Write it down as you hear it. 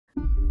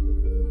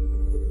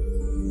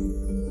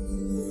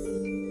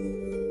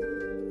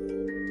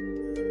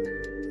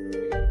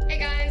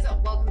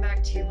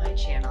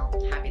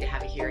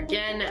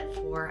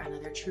for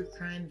another true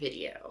crime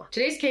video.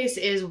 Today's case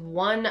is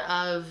one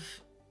of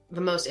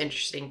the most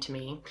interesting to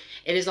me.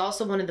 It is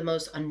also one of the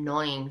most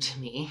annoying to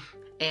me,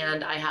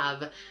 and I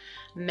have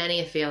many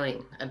a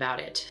feeling about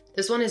it.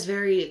 This one is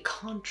very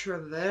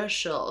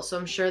controversial, so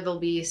I'm sure there'll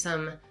be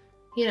some,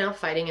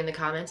 fighting in the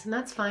comments, and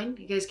that's fine.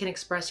 You guys can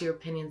express your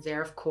opinions there,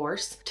 of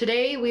course.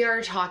 Today, we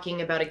are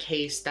talking about a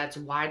case that's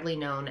widely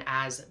known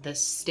as the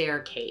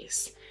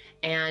staircase.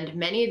 And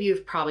many of you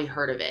have probably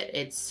heard of it.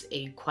 It's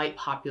a quite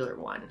popular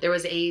one. There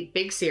was a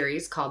big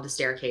series called The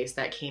Staircase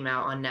that came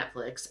out on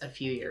Netflix a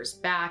few years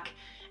back.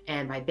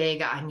 And by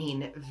big, I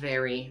mean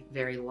very,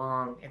 very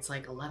long. It's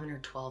like 11 or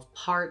 12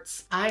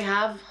 parts. I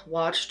have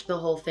watched the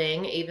whole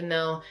thing, even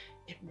though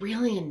it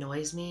really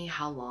annoys me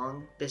how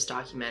long this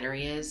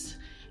documentary is.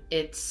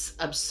 It's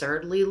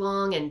absurdly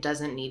long and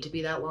doesn't need to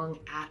be that long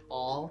at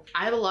all.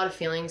 I have a lot of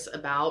feelings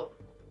about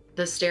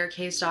the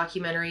Staircase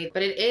documentary,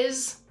 but it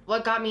is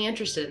what got me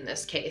interested in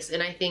this case.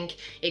 And I think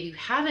if you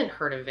haven't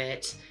heard of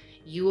it,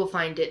 you will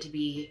find it to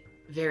be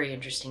very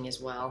interesting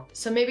as well.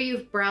 So maybe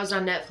you've browsed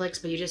on Netflix,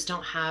 but you just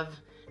don't have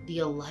the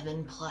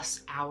 11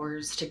 plus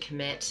hours to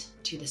commit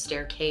to the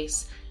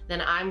Staircase,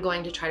 then I'm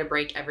going to try to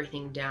break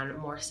everything down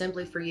more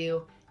simply for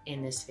you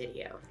in this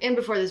video. And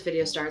before this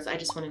video starts, I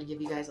just wanted to give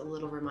you guys a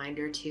little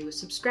reminder to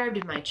subscribe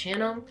to my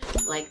channel,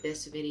 like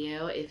this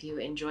video if you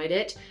enjoyed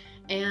it,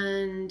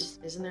 and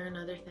isn't there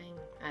another thing?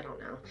 I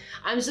don't know.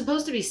 I'm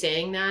supposed to be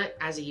saying that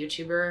as a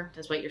YouTuber.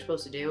 That's what you're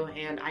supposed to do,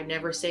 and I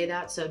never say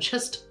that, so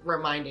just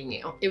reminding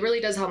you. It really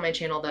does help my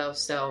channel though,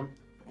 so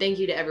thank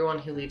you to everyone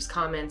who leaves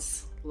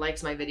comments,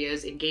 likes my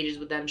videos, engages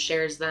with them,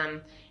 shares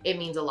them. It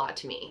means a lot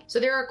to me. So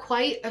there are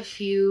quite a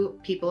few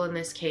people in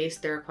this case.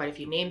 There are quite a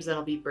few names that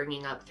I'll be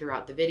bringing up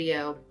throughout the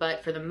video,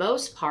 but for the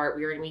most part,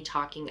 we're gonna be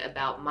talking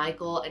about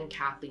Michael and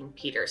Kathleen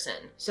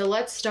Peterson. So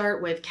let's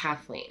start with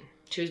Kathleen.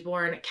 She was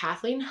born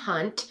Kathleen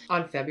Hunt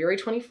on February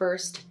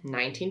 21st,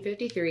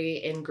 1953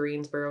 in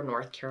Greensboro,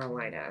 North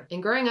Carolina.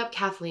 And growing up,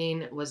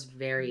 Kathleen was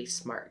very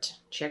smart.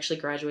 She actually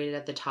graduated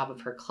at the top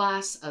of her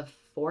class of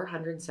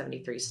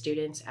 473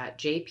 students at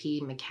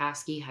J.P.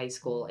 McCaskey High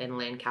School in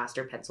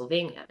Lancaster,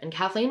 Pennsylvania. And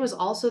Kathleen was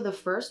also the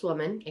first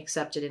woman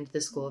accepted into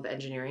the School of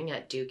Engineering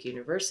at Duke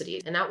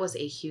University, and that was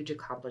a huge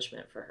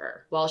accomplishment for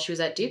her. While she was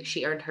at Duke,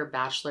 she earned her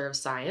Bachelor of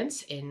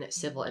Science in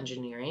Civil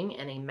Engineering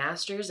and a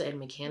Master's in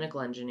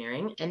Mechanical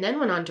Engineering, and then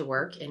went on to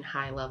work in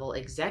high-level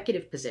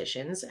executive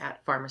positions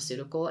at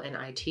pharmaceutical and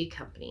IT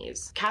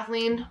companies.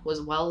 Kathleen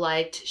was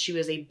well-liked. She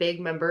was a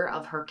big member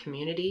of her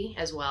community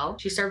as well.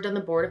 She served on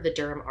the board of the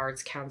Durham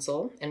Arts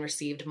Council and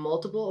received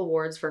multiple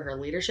awards for her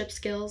leadership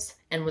skills,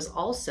 and was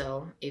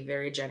also a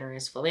very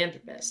generous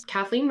philanthropist.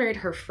 Kathleen married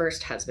her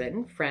first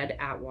husband, Fred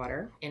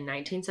Atwater, in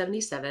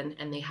 1977,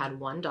 and they had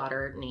one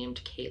daughter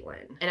named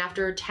Caitlin. And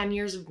after 10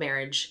 years of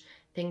marriage,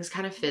 things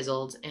kind of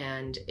fizzled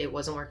and it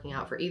wasn't working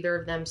out for either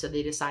of them, so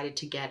they decided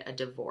to get a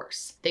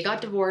divorce. They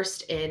got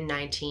divorced in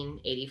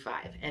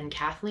 1985, and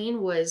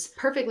Kathleen was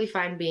perfectly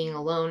fine being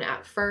alone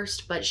at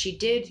first, but she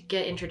did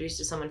get introduced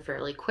to someone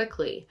fairly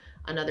quickly,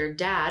 another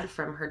dad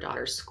from her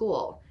daughter's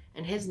school,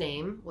 and his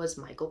name was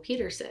Michael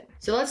Peterson.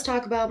 So let's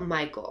talk about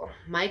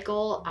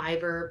Michael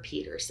Ivor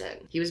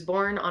Peterson. He was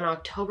born on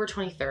October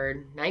 23rd,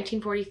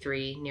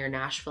 1943, near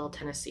Nashville,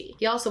 Tennessee.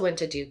 He also went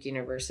to Duke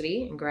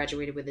University and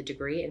graduated with a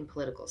degree in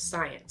political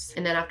science.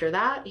 And then after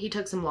that, he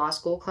took some law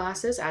school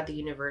classes at the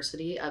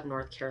University of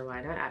North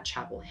Carolina at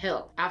Chapel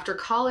Hill. After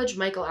college,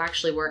 Michael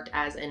actually worked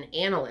as an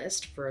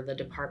analyst for the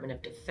Department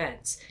of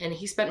Defense, and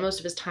he spent most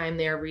of his time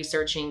there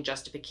researching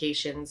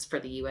justifications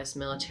for the U.S.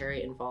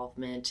 military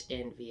involvement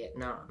in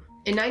Vietnam.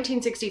 In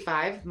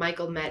 1965,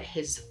 Michael met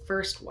his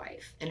first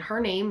wife, and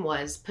her name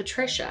was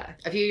Patricia.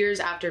 A few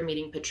years after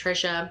meeting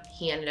Patricia,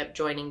 he ended up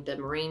joining the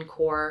Marine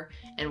Corps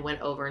and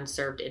went over and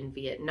served in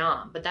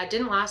Vietnam. But that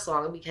didn't last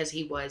long because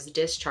he was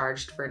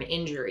discharged for an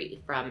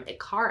injury from a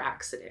car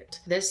accident.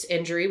 This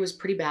injury was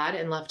pretty bad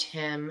and left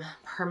him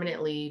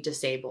permanently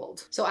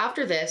disabled. So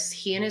after this,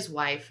 he and his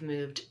wife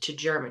moved to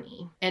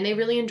Germany, and they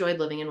really enjoyed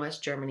living in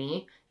West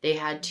Germany. They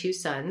had two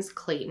sons,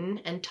 Clayton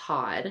and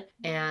Todd,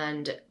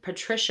 and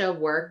Patricia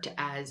worked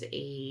as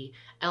a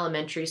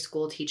elementary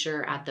school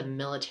teacher at the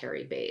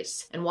military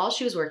base. And while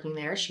she was working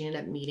there, she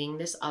ended up meeting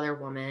this other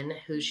woman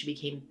who she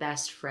became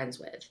best friends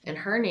with. And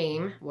her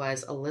name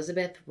was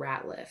Elizabeth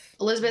Ratliff.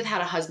 Elizabeth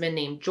had a husband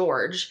named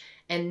George,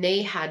 and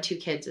they had two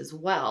kids as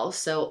well,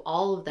 so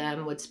all of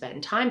them would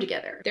spend time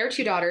together. Their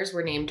two daughters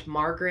were named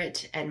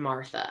Margaret and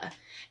Martha,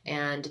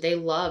 and they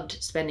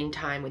loved spending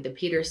time with the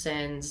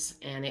Petersons,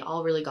 and they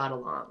all really got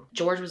along.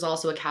 George was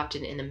also a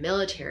captain in the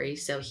military,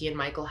 so he and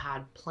Michael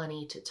had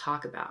plenty to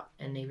talk about,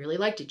 and they really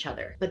liked each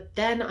other. But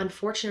then,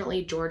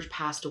 unfortunately, George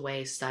passed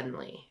away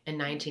suddenly in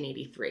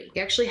 1983.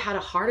 He actually had a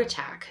heart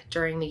attack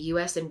during the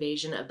U.S.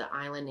 invasion of the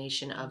island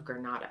nation of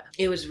Grenada.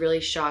 It was really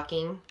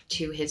shocking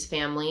to his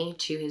family,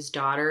 to his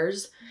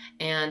daughters,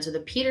 and so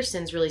the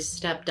Petersons really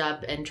stepped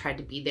up and tried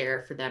to be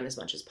there for them as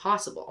much as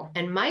possible.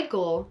 And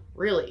Michael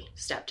really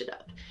stepped it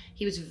up.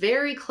 He was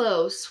very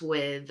close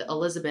with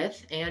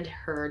Elizabeth and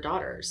her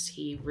daughters.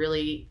 He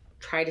really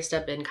tried to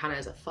step in kind of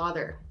as a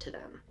father to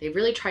them. They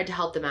really tried to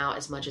help them out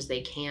as much as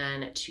they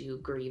can to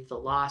grieve the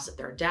loss of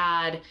their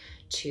dad,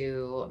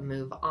 to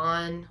move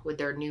on with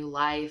their new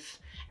life.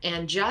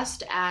 And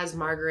just as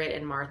Margaret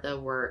and Martha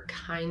were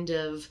kind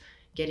of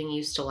getting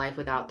used to life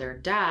without their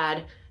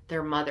dad,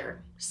 their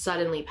mother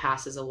suddenly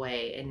passes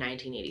away in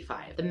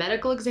 1985. The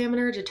medical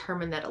examiner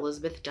determined that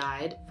Elizabeth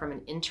died from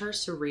an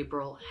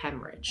intracerebral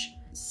hemorrhage,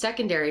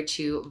 secondary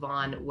to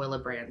von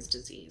Willebrand's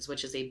disease,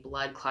 which is a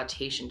blood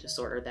clotting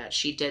disorder that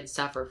she did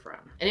suffer from.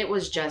 And it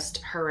was just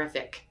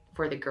horrific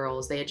for the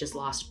girls. They had just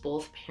lost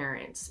both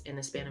parents in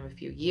the span of a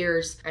few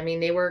years. I mean,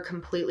 they were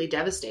completely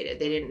devastated.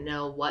 They didn't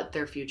know what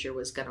their future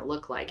was going to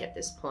look like at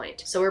this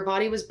point. So her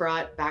body was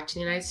brought back to the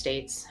United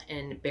States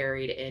and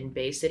buried in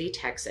Bay City,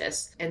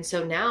 Texas. And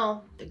so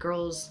now the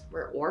girls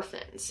were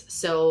orphans.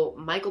 So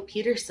Michael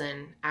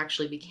Peterson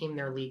actually became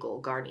their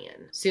legal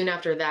guardian. Soon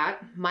after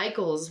that,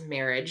 Michael's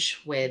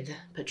marriage with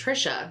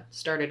Patricia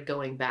started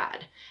going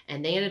bad,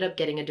 and they ended up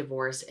getting a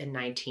divorce in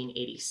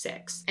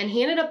 1986. And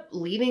he ended up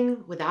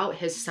leaving without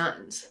his sons.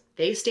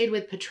 They stayed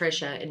with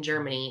Patricia in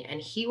Germany,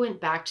 and he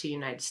went back to the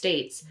United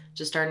States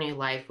to start a new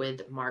life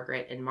with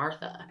Margaret and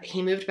Martha.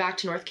 He moved back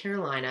to North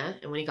Carolina,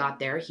 and when he got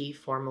there, he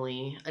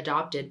formally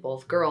adopted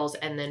both girls,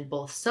 and then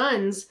both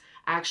sons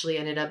actually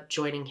ended up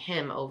joining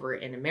him over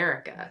in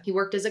America. He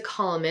worked as a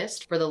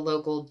columnist for the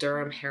local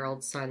Durham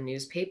Herald-Sun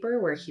newspaper,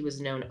 where he was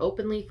known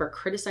openly for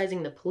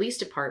criticizing the police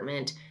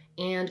department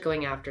and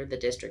going after the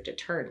district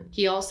attorney.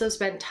 He also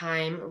spent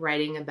time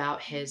writing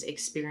about his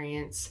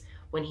experience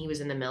when he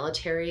was in the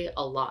military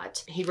a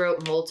lot. He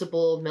wrote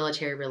multiple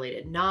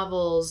military-related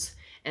novels,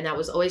 and that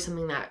was always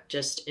something that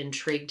just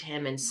intrigued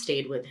him and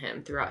stayed with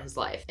him throughout his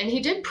life. And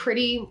he did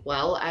pretty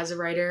well as a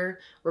writer.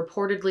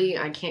 Reportedly,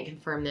 I can't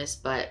confirm this,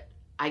 but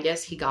I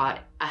guess he got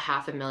a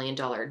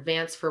 $500,000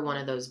 advance for one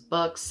of those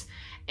books,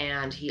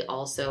 and he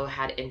also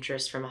had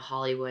interest from a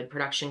Hollywood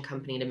production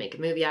company to make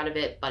a movie out of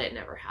it, but it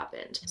never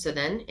happened. So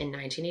then, in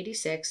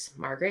 1986,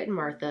 Margaret and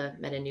Martha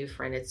met a new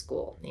friend at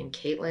school named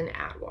Caitlin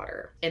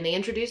Atwater, and they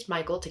introduced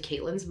Michael to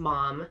Caitlin's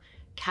mom,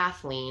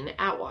 Kathleen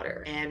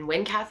Atwater. And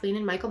when Kathleen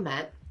and Michael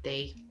met,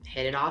 they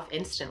hit it off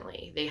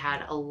instantly. They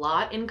had a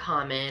lot in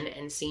common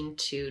and seemed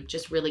to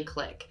just really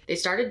click. They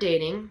started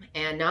dating,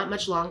 and not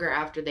much longer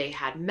after they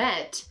had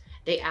met,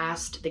 they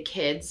asked the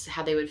kids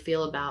how they would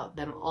feel about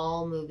them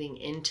all moving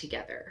in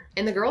together.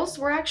 And the girls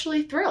were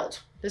actually thrilled.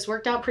 This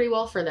worked out pretty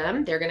well for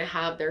them. They're gonna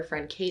have their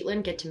friend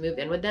Caitlin get to move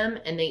in with them,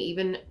 and they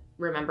even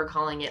remember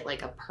calling it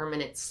like a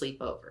permanent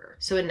sleepover.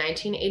 So in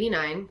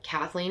 1989,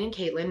 Kathleen and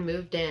Caitlin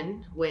moved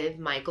in with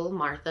Michael,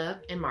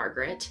 Martha, and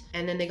Margaret,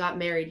 and then they got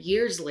married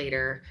years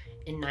later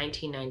in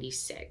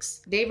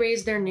 1996. They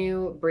raised their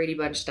new Brady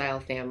Bunch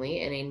style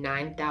family in a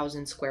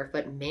 9,000 square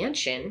foot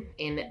mansion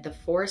in the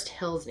Forest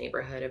Hills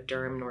neighborhood of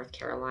Durham, North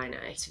Carolina.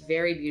 It's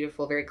very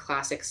beautiful, very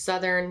classic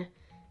Southern,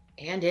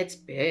 and it's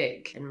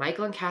big. And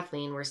Michael and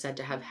Kathleen were said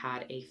to have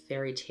had a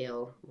fairy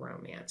tale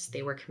romance.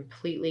 They were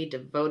completely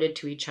devoted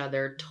to each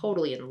other,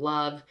 totally in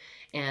love,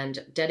 and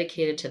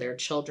dedicated to their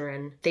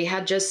children. They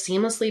had just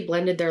seamlessly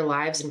blended their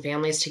lives and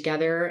families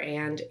together,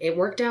 and it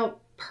worked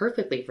out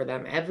perfectly for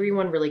them.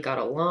 Everyone really got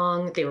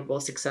along. They were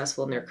both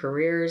successful in their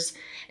careers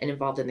and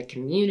involved in the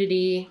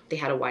community. They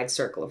had a wide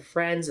circle of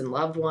friends and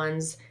loved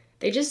ones.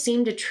 They just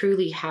seemed to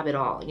truly have it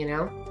all, you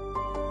know?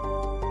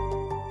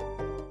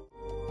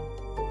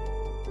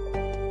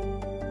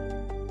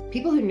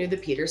 People who knew the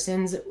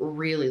Petersons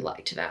really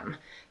liked them.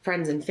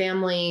 Friends and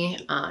family,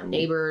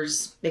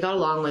 neighbors, they got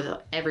along with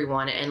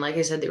everyone. And like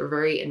I said, they were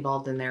very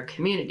involved in their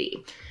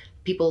community.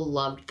 People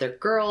loved their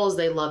girls.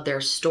 They loved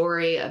their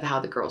story of how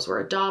the girls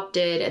were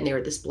adopted and they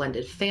were this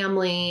blended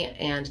family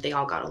and they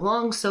all got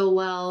along so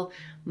well.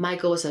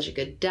 Michael was such a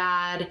good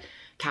dad.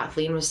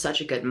 Kathleen was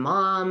such a good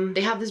mom.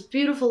 They have this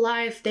beautiful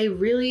life. They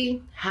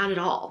really had it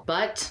all.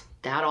 But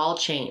that all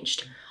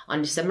changed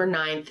on December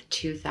 9th,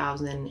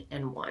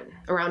 2001.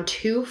 Around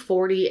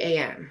 2:40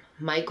 a.m.,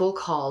 Michael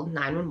called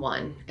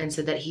 911 and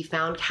said that he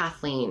found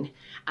Kathleen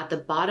at the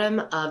bottom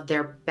of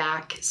their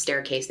back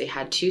staircase. They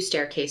had two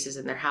staircases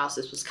in their house.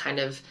 This was kind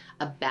of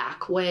a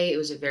back way. It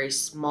was a very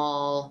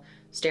small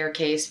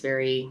staircase,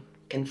 very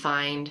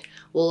confined.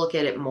 We'll look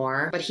at it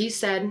more. But he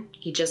said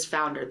he just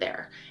found her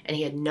there and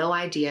he had no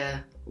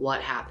idea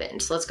what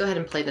happened. So let's go ahead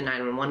and play the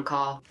 911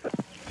 call.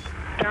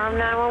 Durham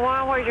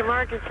 911, where's your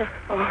emergency?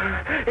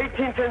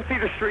 1810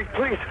 Cedar Street,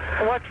 please.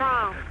 What's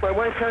wrong? My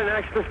wife had an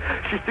accident.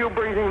 She's still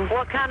breathing.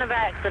 What kind of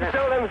accident?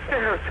 She's down the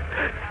stairs.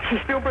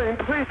 She's still breathing.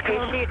 Please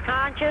come. Is she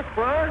conscious?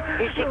 What?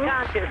 Is she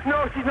conscious?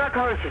 No, she's not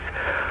conscious.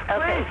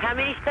 Okay, Please. how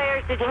many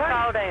stairs did you What?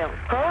 fall down?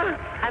 Huh?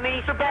 How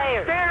many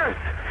stairs? Stairs.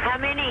 How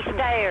many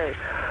stairs?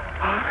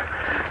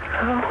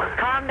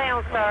 Calm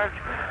down, sir.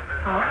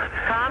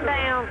 Calm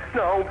down.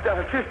 No,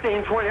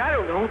 15, 20, I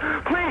don't know.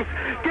 Please,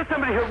 get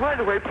somebody here right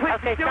away, please.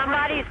 Okay,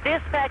 somebody's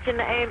dispatching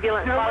the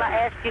ambulance No. while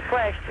I ask you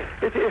questions.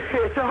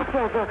 It's off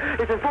of,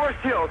 it's in Forest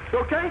Hills,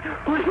 okay?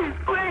 Please,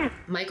 please.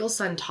 Michael's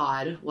son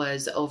Todd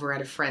was over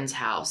at a friend's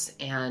house,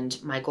 and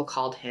Michael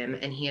called him,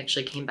 and he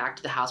actually came back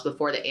to the house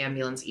before the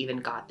ambulance even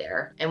got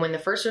there. And when the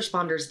first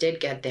responders did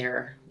get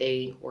there,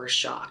 they were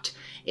shocked.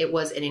 It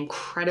was an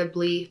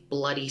incredibly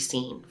bloody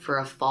scene for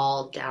a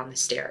fall down the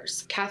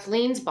stairs.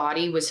 Kathleen's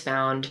body was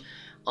found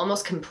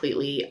almost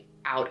completely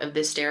out of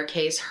the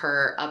staircase.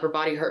 Her upper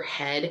body, her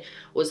head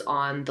was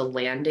on the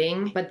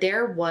landing, but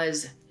there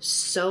was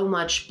so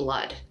much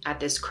blood at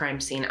this crime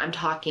scene. I'm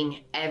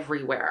talking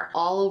everywhere,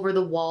 all over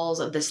the walls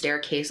of the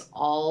staircase,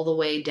 all the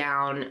way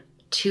down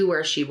to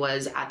where she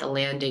was at the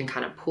landing,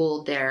 kind of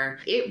pooled there.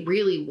 It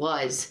really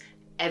was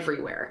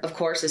everywhere. Of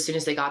course, as soon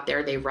as they got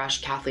there, they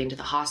rushed Kathleen to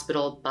the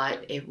hospital,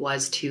 but it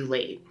was too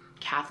late.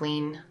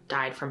 Kathleen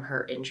died from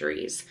her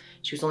injuries.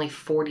 She was only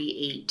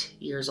 48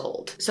 years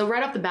old. So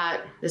right off the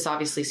bat, this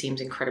obviously seems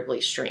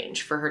incredibly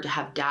strange for her to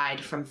have died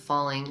from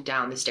falling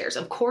down the stairs.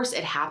 Of course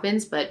it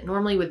happens, but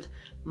normally with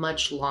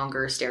much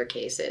longer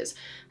staircases.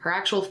 Her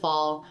actual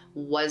fall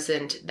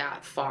wasn't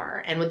that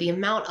far. And with the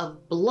amount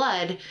of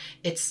blood,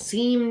 it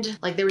seemed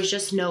like there was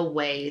just no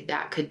way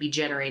that could be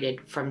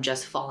generated from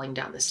just falling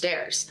down the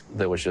stairs.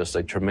 There was just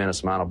a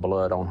tremendous amount of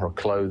blood on her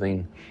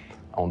clothing,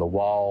 on the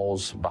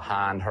walls,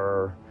 behind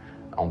her,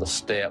 on the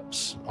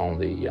steps, on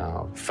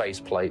the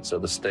face plates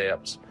of the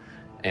steps,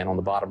 and on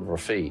the bottom of her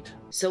feet.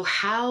 So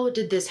how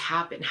did this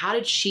happen? How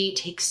did she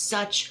take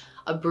such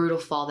a brutal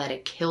fall that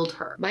it killed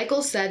her?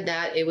 Michael said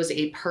that it was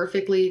a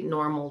perfectly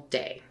normal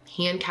day.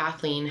 He and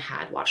Kathleen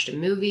had watched a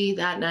movie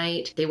that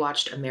night. They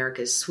watched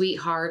America's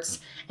Sweethearts,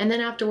 and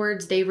then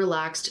afterwards they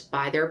relaxed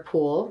by their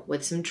pool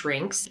with some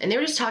drinks, and they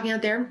were just talking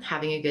out there,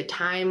 having a good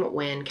time,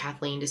 when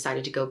Kathleen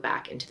decided to go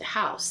back into the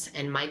house,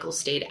 and Michael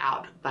stayed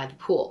out by the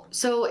pool.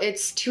 So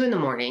it's 2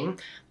 a.m.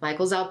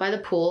 Michael's out by the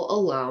pool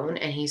alone,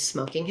 and he's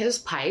smoking his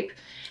pipe.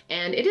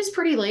 And it is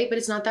pretty late, but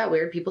it's not that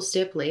weird. People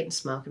stay up late and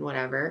smoke and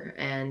whatever.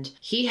 And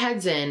he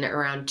heads in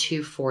around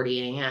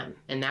 2:40 a.m.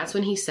 And that's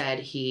when he said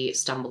he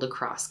stumbled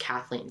across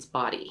Kathleen's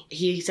body.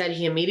 He said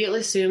he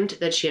immediately assumed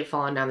that she had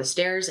fallen down the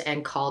stairs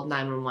and called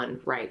 911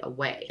 right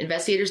away.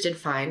 Investigators did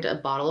find a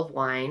bottle of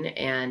wine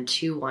and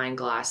 2 wine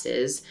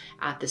glasses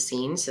at the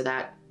scene, so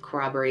that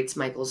corroborates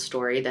Michael's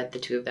story that the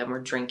 2 of them were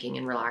drinking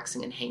and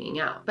relaxing and hanging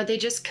out. But they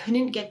just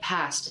couldn't get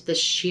past the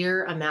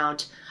sheer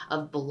amount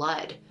of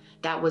blood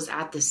that was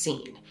at the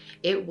scene.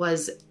 It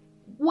was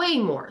way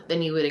more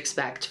than you would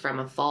expect from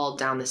a fall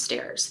down the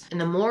stairs.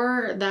 And the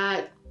more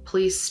that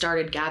police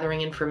started gathering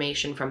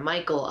information from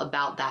Michael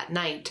about that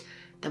night,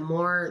 the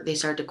more they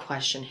started to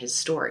question his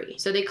story.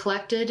 So they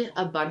collected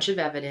a bunch of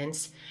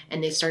evidence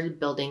and they started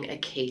building a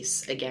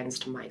case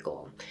against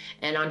Michael.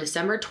 And on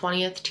December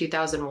 20th,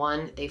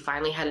 2001, they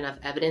finally had enough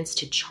evidence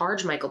to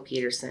charge Michael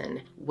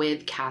Peterson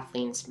with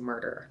Kathleen's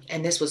murder.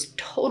 And this was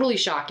totally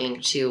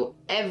shocking to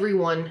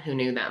everyone who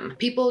knew them.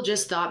 People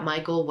just thought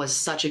Michael was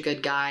such a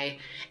good guy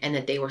and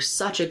that they were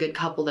such a good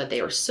couple, that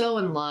they were so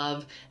in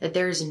love, that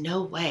there's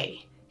no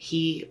way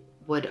he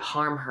would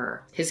harm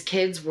her. His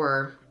kids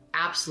were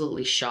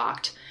absolutely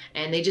shocked,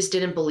 and they just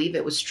didn't believe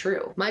it was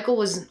true. Michael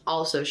was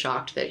also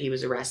shocked that he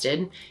was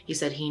arrested. He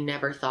said he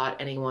never thought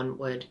anyone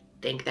would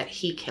think that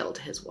he killed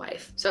his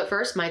wife. So at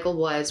first, Michael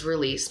was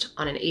released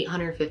on an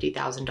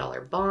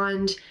 $850,000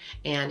 bond,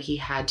 and he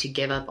had to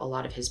give up a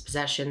lot of his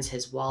possessions,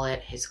 his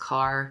wallet, his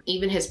car,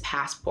 even his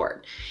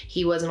passport.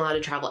 He wasn't allowed to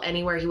travel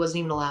anywhere. He wasn't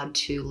even allowed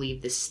to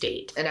leave the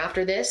state. And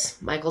after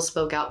this, Michael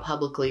spoke out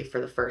publicly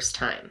for the first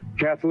time.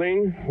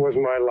 Kathleen was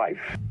my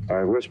life.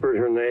 I whispered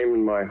her name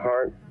in my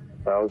heart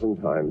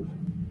 1,000 times.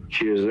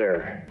 She is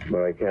there,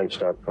 but I can't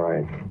stop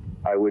crying.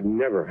 I would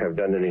never have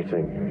done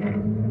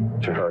anything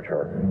to hurt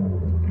her.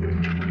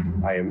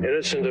 I am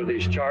innocent of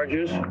these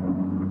charges,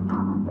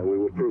 and we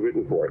will prove it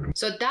in court.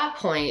 So at that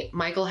point,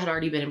 Michael had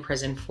already been in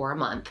prison for a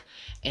month,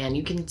 and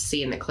you can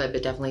see in the clip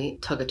it definitely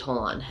took a toll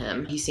on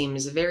him. He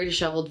seems very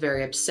disheveled,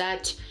 very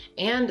upset,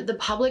 and the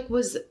public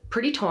was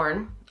pretty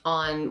torn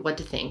on what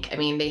to think. I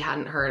mean, they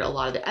hadn't heard a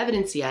lot of the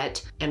evidence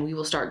yet, and we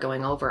will start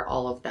going over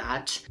all of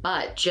that.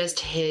 But just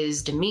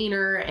his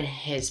demeanor and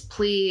his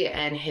plea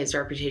and his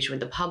reputation with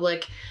the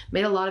public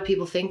made a lot of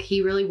people think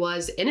he really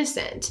was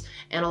innocent.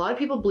 And a lot of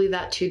people believe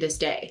that to this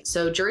day.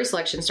 So jury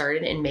selection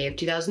started in May of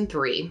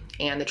 2003,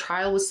 and the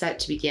trial was set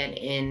to begin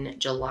in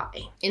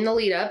July. In the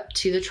lead up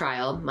to the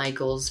trial,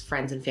 Michael's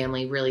friends and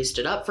family really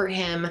stood up for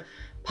him,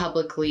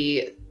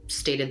 publicly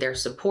stated their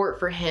support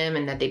for him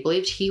and that they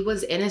believed he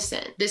was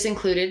innocent. This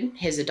included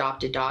his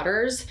adopted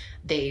daughters.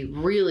 They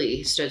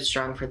really stood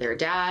strong for their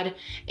dad,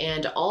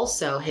 and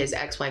also his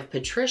ex-wife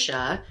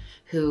Patricia,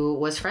 who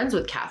was friends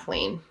with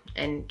Kathleen.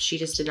 And she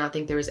just did not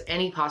think there was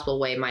any possible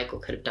way Michael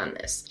could have done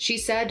this. She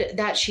said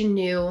that she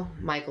knew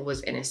Michael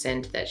was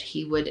innocent, that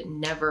he would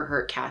never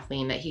hurt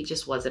Kathleen, that he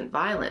just wasn't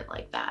violent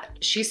like that.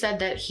 She said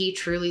that he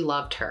truly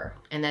loved her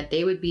and that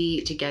they would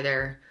be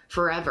together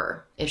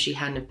forever if she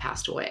hadn't have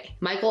passed away.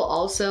 Michael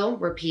also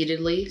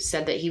repeatedly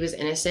said that he was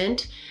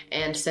innocent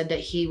and said that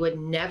he would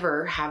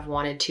never have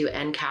wanted to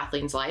end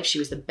Kathleen's life. She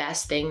was the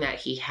best thing that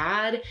he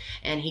had,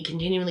 and he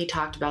continually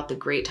talked about the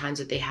great times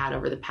that they had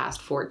over the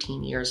past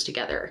 14 years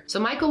together. So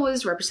Michael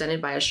was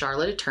represented by a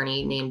Charlotte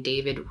attorney named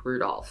David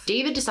Rudolph.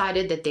 David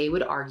decided that they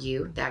would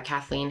argue that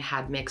Kathleen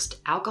had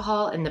mixed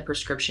alcohol and the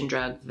prescription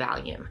drug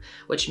Valium,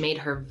 which made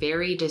her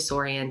very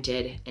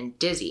disoriented and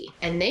dizzy.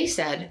 And they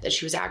said that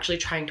she was actually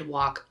trying to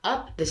walk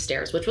up the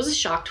stairs, which was a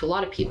shock to a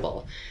lot of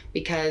people,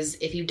 because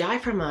if you die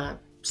from a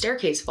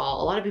staircase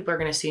fall, a lot of people are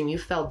going to assume you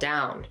fell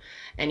down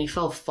and you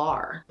fell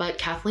far. But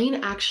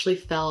Kathleen actually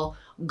fell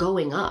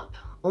going up,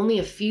 only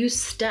a few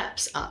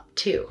steps up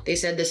too. They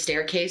said the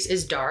staircase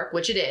is dark,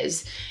 which it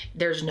is.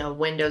 There's no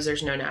windows,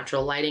 there's no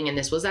natural lighting, and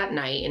this was at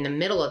night, in the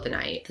middle of the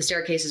night. The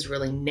staircase is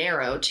really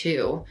narrow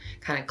too,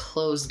 kind of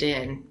closed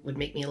in, would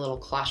make me a little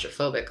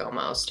claustrophobic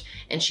almost.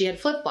 And she had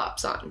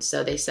flip-flops on,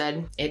 so they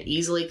said it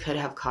easily could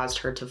have caused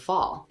her to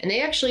fall. And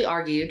they actually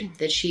argued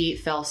that she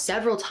fell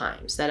several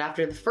times, that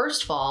after the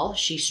first fall,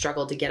 she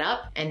struggled to get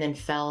up and then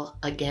fell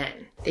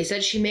again. They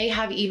said she may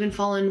have even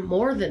fallen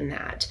more than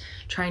that,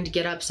 trying to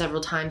get up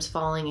several times,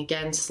 falling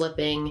again,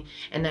 slipping,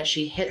 and that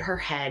she hit her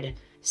head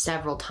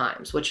several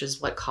times, which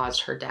is what caused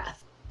her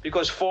death.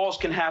 Because falls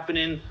can happen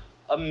in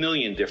a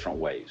million different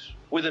ways,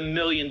 with a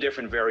million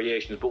different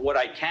variations. But what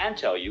I can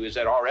tell you is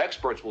that our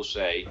experts will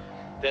say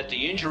that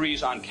the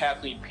injuries on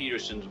Kathleen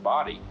Peterson's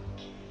body,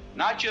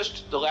 not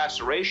just the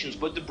lacerations,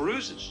 but the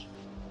bruises,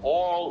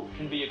 all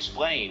can be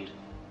explained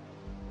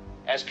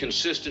as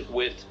consistent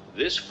with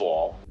this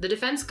fall. The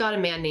defense got a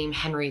man named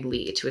Henry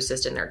Lee to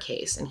assist in their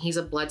case, and he's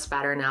a blood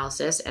spatter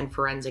analysis and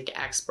forensic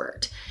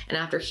expert. And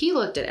after he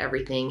looked at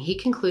everything, he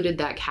concluded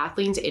that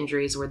Kathleen's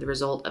injuries were the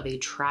result of a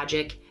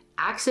tragic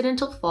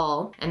accidental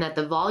fall and that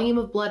the volume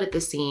of blood at the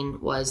scene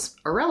was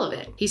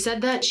irrelevant. He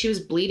said that she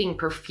was bleeding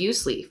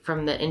profusely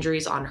from the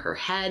injuries on her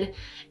head,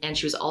 and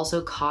she was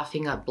also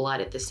coughing up blood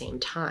at the same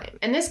time.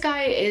 And this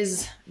guy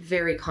is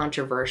very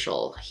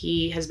controversial.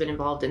 He has been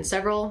involved in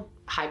several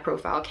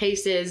high-profile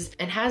cases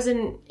and has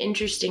an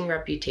interesting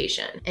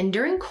reputation. And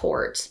during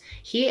court,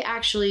 he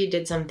actually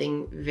did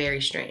something very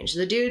strange.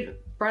 The dude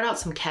brought out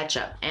some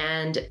ketchup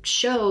and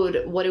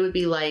showed what it would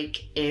be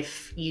like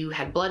if you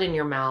had blood in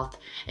your mouth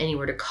and you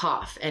were to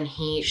cough. And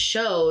he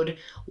showed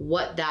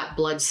what that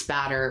blood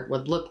spatter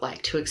would look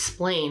like to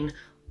explain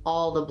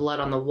all the blood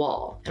on the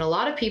wall. And a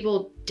lot of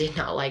people did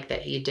not like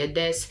that he did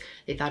this.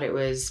 They thought it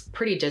was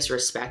pretty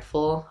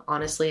disrespectful,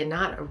 honestly, and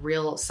not a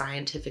real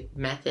scientific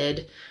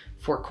method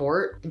for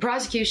court. The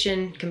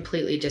prosecution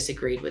completely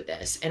disagreed with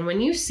this. And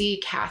when you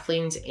see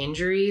Kathleen's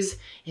injuries,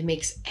 it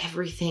makes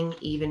everything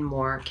even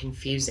more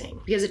confusing,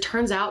 because it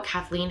turns out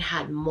Kathleen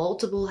had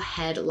multiple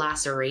head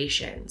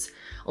lacerations,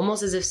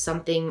 almost as if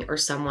something or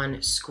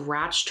someone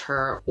scratched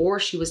her or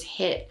she was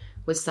hit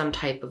with some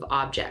type of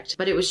object.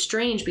 But it was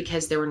strange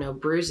because there were no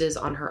bruises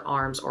on her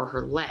arms or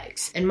her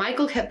legs. And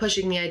Michael kept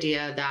pushing the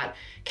idea that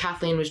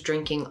Kathleen was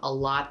drinking a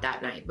lot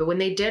that night. But when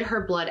they did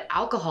her blood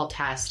alcohol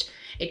test,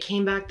 it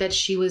came back that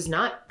she was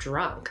not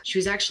drunk. She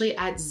was actually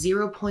at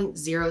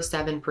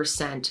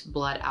 0.07%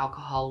 blood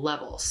alcohol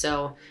level.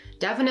 So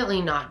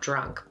definitely not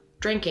drunk.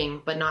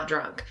 Drinking, but not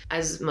drunk.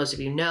 As most of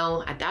you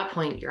know, at that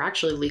point, you're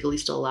actually legally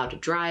still allowed to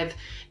drive.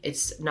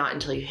 It's not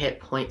until you hit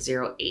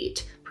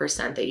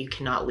 0.08% that you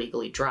cannot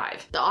legally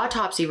drive. The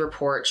autopsy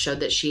report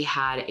showed that she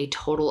had a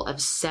total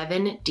of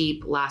 7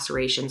 deep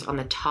lacerations on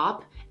the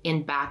top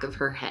and back of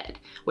her head,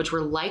 which were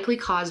likely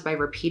caused by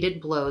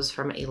repeated blows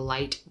from a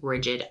light,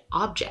 rigid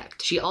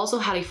object. She also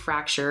had a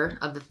fracture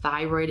of the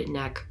thyroid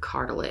neck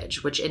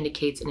cartilage, which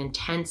indicates an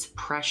intense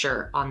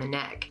pressure on the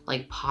neck,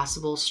 like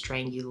possible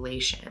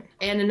strangulation.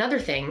 And another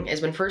thing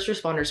is, when first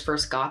responders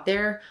first got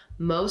there,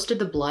 most of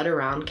the blood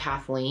around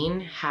Kathleen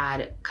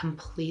had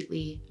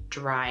completely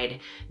dried,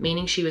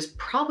 meaning she was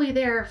probably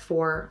there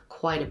for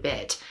quite a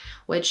bit,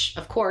 which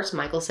of course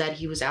Michael said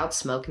he was out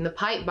smoking the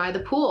pipe by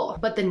the pool.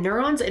 But the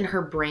neurons in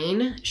her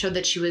brain showed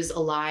that she was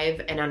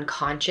alive and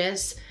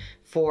unconscious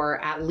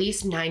for at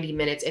least 90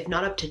 minutes, if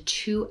not up to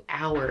 2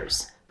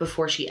 hours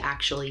before she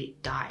actually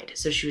died.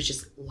 So she was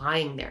just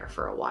lying there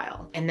for a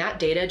while. And that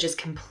data just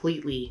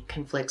completely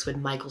conflicts with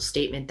Michael's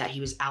statement that he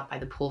was out by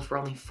the pool for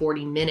only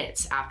 40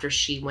 minutes after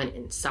she went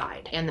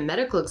inside. And the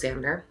medical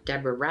examiner,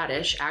 Deborah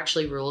Radish,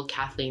 actually ruled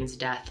Kathleen's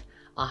death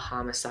a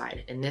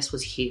homicide, and this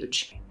was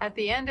huge. At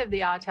the end of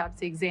the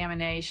autopsy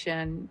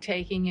examination,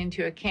 taking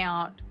into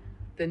account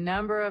the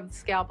number of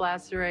scalp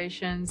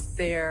lacerations,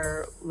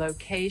 their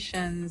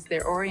locations,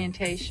 their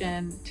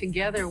orientation,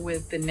 together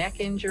with the neck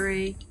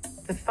injury,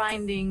 the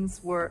findings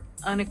were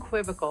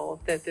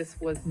unequivocal that this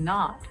was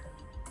not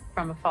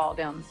from a fall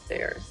down the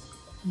stairs.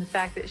 And the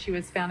fact that she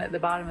was found at the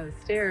bottom of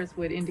the stairs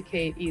would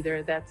indicate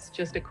either that's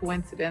just a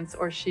coincidence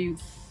or she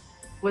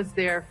was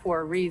there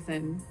for a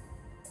reason,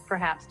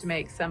 perhaps to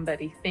make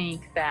somebody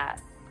think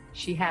that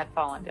she had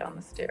fallen down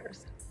the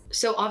stairs.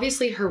 So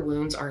obviously her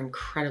wounds are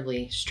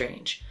incredibly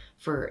strange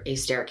for a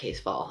staircase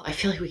fall. I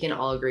feel like we can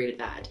all agree to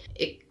that.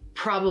 It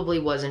probably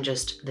wasn't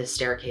just the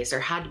staircase. There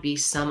had to be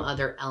some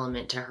other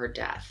element to her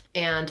death.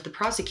 And the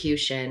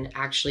prosecution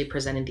actually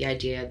presented the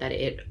idea that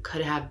it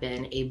could have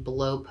been a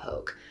blow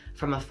poke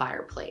from a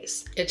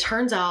fireplace. It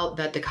turns out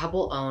that the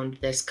couple owned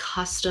this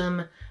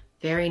custom,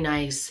 very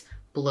nice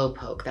blow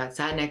poke that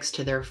sat next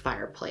to their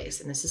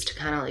fireplace. And this is to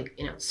kind of like,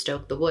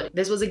 stoke the wood.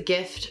 This was a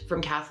gift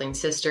from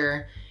Kathleen's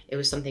sister. It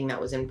was something that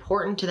was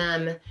important to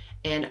them.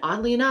 And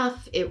oddly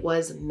enough, it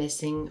was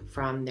missing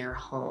from their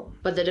home.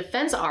 But the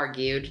defense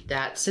argued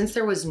that since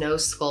there was no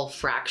skull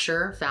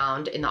fracture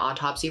found in the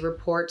autopsy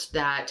report,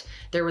 that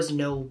there was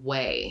no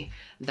way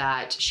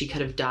that she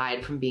could have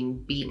died from being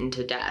beaten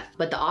to death.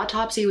 But the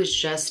autopsy was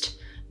just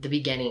the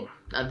beginning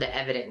of the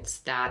evidence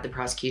that the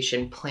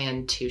prosecution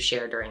planned to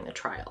share during the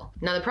trial.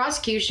 Now, the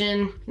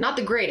prosecution, not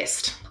the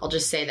greatest, I'll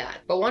just say that.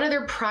 But one of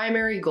their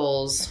primary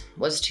goals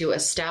was to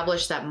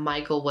establish that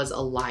Michael was a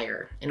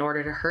liar in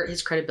order to hurt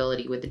his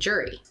credibility with the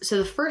jury. So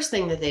the first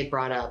thing that they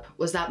brought up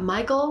was that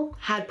Michael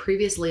had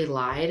previously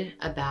lied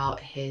about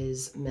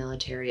his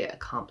military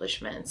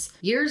accomplishments.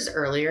 Years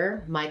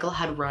earlier, Michael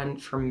had run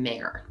for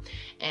mayor.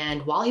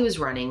 And while he was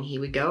running, he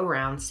would go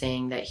around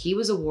saying that he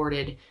was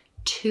awarded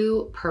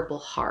 2 Purple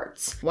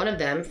Hearts, one of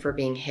them for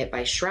being hit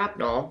by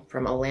shrapnel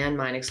from a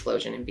landmine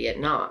explosion in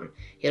Vietnam.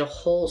 He had a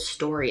whole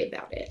story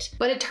about it.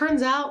 But it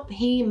turns out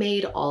he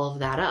made all of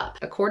that up.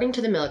 According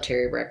to the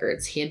military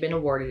records, he had been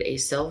awarded a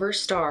Silver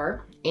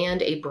Star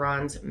and a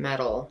Bronze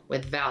Medal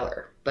with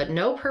Valor, but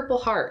no Purple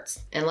Hearts.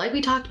 And like we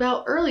talked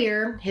about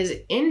earlier, his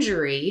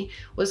injury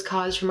was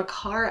caused from a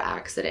car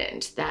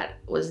accident that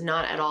was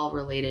not at all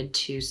related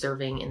to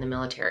serving in the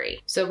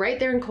military. So right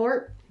there in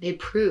court, they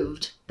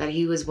proved that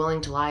he was willing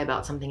to lie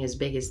about something as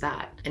big as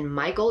that. And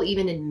Michael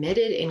even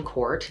admitted in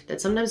court that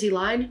sometimes he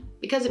lied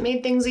because it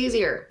made things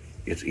easier.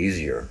 It's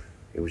easier.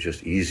 It was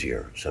just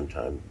easier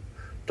sometimes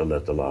to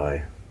let the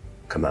lie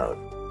come out.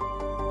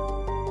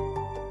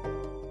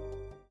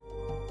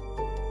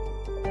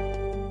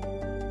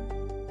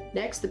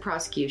 Next, the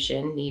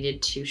prosecution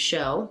needed to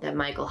show that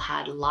Michael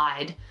had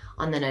lied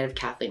on the night of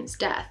Kathleen's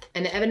death.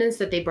 And the evidence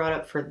that they brought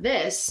up for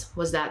this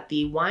was that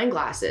the wine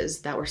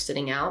glasses that were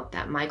sitting out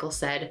that Michael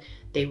said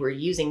they were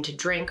using to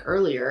drink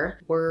earlier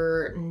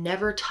were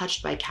never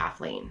touched by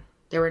Kathleen.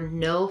 There were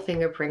no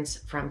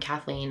fingerprints from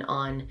Kathleen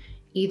on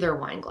either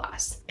wine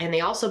glass. And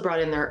they also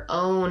brought in their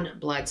own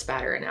blood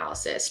spatter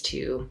analysis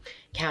to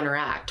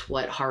counteract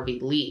what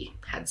Harvey Lee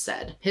had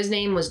said. His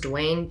name was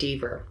Dwayne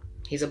Deaver.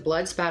 He's a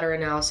blood spatter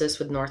analyst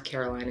with North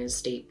Carolina's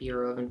State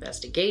Bureau of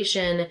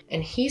Investigation,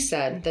 and he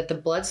said that the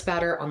blood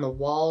spatter on the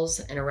walls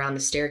and around the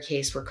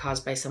staircase were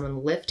caused by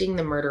someone lifting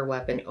the murder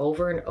weapon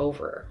over and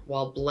over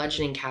while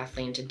bludgeoning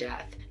Kathleen to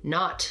death,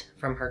 not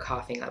from her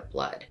coughing up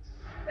blood.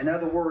 In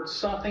other words,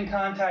 something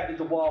contacted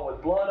the wall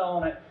with blood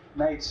on it,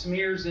 made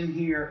smears in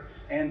here,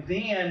 and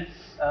then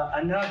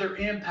another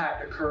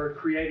impact occurred,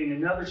 creating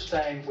another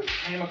stain which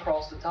came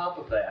across the top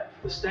of that.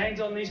 The stains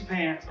on these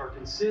pants are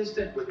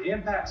consistent with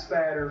impact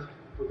spatter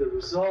with the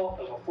result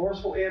of a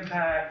forceful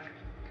impact,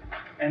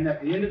 and that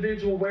the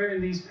individual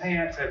wearing these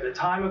pants at the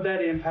time of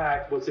that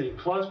impact was in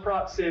close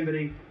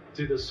proximity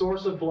to the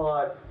source of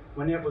blood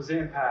when it was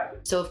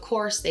impacted. So of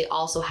course, they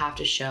also have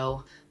to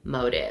show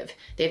motive.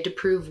 They have to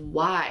prove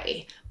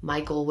why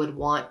Michael would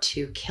want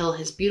to kill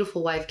his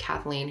beautiful wife,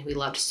 Kathleen, who he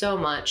loved so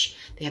much.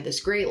 They had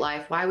this great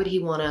life. Why would he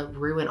want to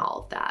ruin all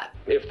of that?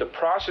 If the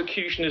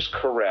prosecution is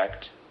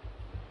correct,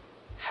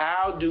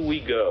 how do we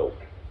go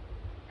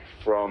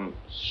from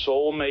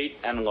soulmate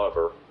and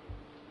lover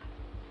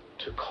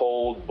to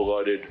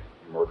cold-blooded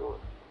murderer?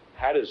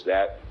 How does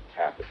that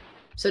happen?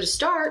 So to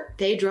start,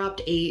 they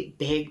dropped a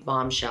big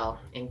bombshell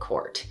in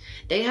court.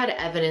 They had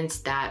evidence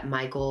that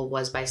Michael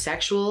was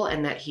bisexual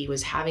and that he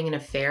was having an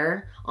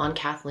affair on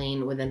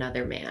Kathleen with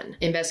another man.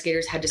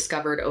 Investigators had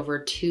discovered over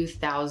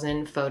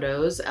 2,000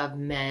 photos of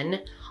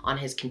men on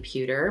his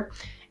computer,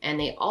 and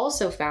they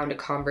also found a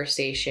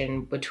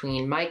conversation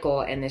between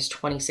Michael and this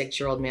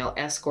 26-year-old male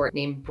escort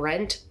named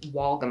Brent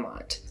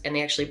Walgamont, and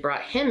they actually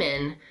brought him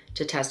in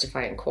to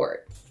testify in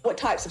court. What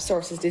types of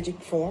services did you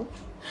perform?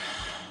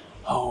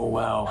 Oh,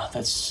 wow.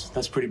 That's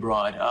pretty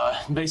broad.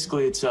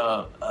 Basically, it's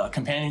a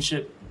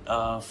companionship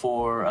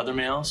for other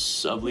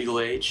males of legal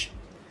age.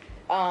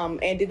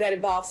 And did that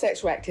involve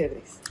sexual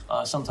activities?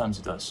 Sometimes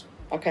it does.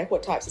 Okay,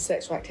 what types of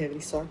sexual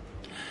activities, sir?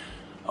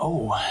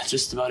 Oh,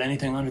 just about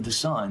anything under the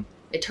sun.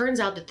 It turns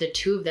out that the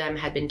two of them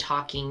had been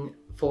talking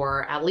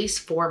for at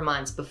least 4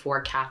 months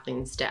before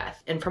Kathleen's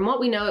death. And from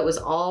what we know, it was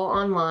all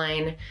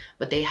online,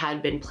 but they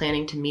had been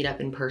planning to meet up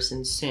in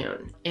person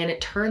soon. And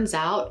it turns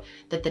out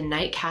that the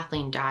night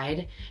Kathleen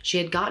died, she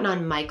had gotten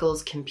on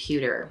Michael's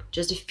computer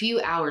just a few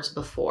hours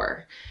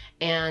before.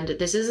 And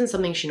this isn't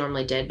something she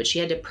normally did, but she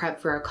had to prep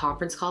for a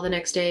conference call the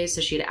next day, so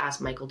she had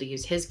asked Michael to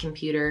use his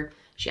computer.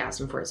 She asked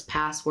him for his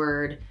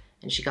password,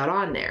 and she got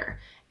on there.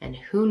 And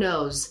who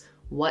knows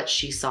what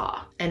she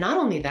saw. And not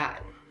only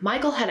that,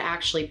 Michael had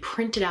actually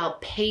printed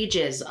out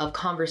pages of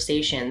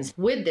conversations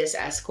with this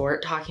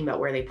escort talking about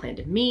where they planned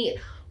to meet,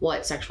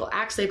 what sexual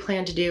acts they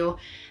planned to do,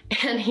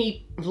 and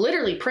he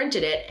literally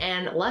printed it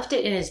and left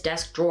it in his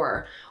desk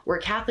drawer where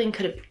Kathleen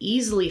could have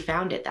easily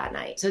found it that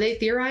night. So they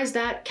theorized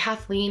that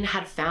Kathleen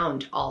had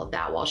found all of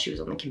that while she was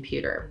on the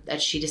computer,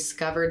 that she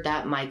discovered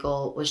that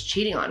Michael was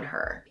cheating on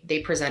her. They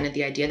presented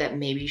the idea that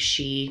maybe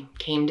she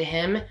came to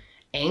him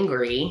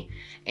angry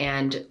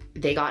and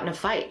they got in a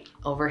fight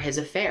over his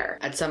affair.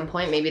 At some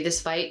point, maybe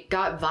this fight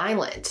got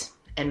violent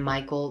and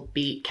Michael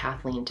beat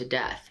Kathleen to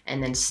death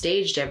and then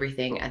staged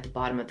everything at the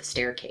bottom of the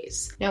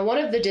staircase. Now, one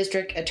of the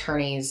district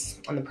attorneys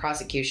on the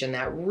prosecution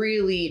that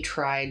really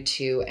tried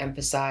to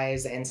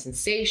emphasize and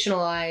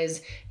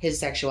sensationalize his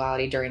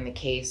sexuality during the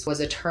case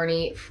was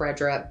attorney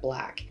Fredra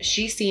Black.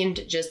 She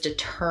seemed just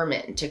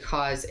determined to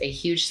cause a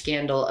huge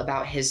scandal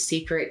about his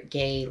secret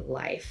gay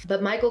life.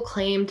 But Michael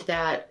claimed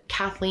that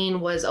Kathleen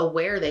was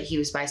aware that he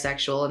was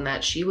bisexual and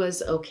that she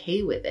was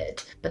okay with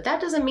it. But that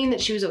doesn't mean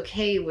that she was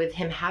okay with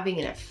him having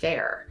an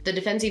affair. The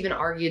defense even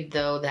argued,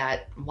 though,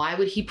 that why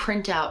would he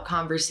print out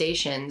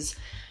conversations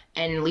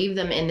and leave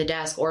them in the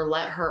desk or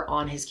let her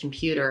on his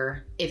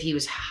computer if he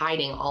was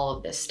hiding all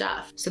of this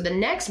stuff? So the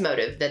next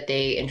motive that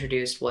they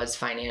introduced was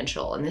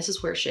financial, and this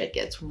is where shit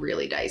gets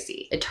really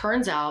dicey. It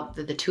turns out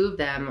that the two of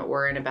them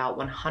were in about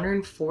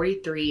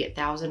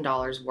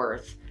 $143,000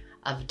 worth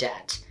of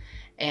debt,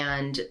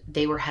 and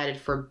they were headed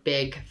for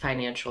big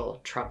financial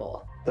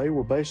trouble. They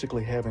were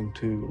basically having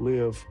to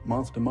live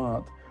month to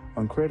month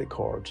on credit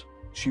cards.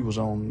 She was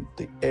on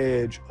the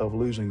edge of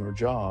losing her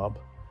job.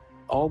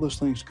 All those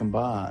things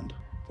combined,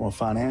 from a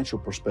financial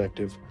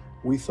perspective,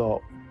 we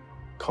thought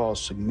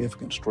caused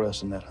significant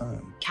stress in that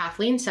home.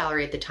 Kathleen's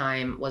salary at the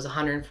time was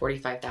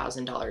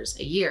 $145,000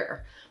 a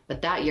year,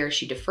 but that year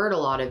she deferred a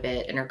lot of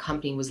it and her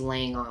company was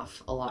laying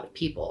off a lot of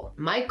people.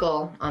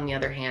 Michael, on the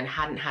other hand,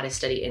 hadn't had a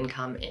steady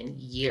income in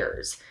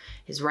years.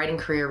 His writing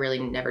career really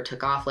never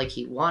took off like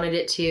he wanted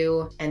it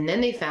to. And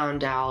then they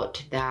found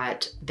out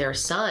that their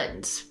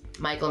sons,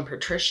 Michael and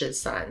Patricia's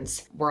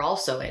sons, were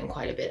also in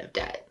quite a bit of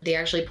debt. They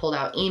actually pulled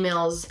out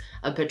emails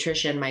of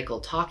Patricia and Michael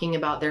talking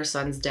about their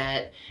son's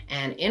debt,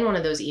 and in one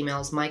of those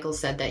emails, Michael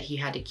said that he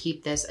had to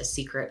keep this a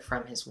secret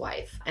from his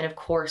wife. And of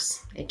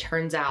course, it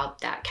turns out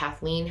that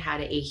Kathleen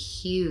had a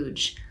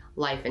huge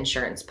life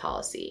insurance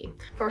policy.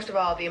 First of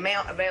all, the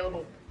amount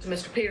available to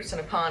Mr. Peterson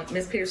upon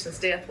Ms. Peterson's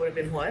death would have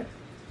been what?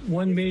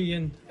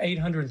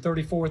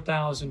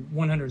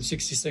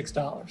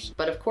 $1,834,166.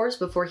 But of course,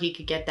 before he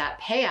could get that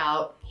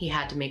payout, he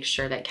had to make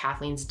sure that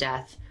Kathleen's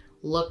death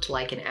looked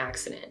like an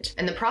accident.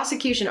 And the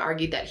prosecution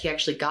argued that he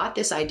actually got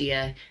this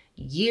idea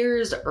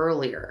years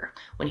earlier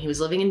when he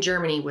was living in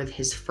Germany with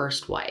his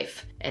first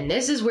wife. And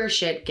this is where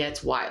shit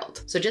gets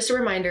wild. So just a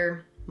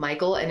reminder,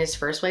 Michael and his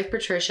first wife,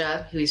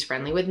 Patricia, who he's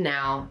friendly with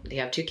now, they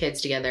have 2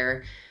 kids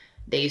together.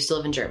 They used to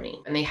live in Germany,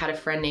 and they had a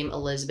friend named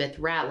Elizabeth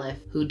Ratliff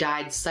who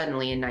died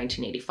suddenly in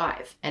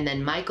 1985. And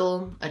then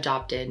Michael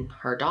adopted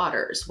her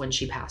daughters when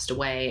she passed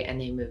away, and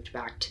they moved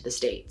back to the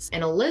States.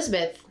 And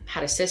Elizabeth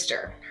had a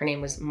sister. Her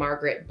name was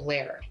Margaret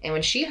Blair. And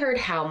when she heard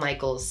how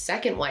Michael's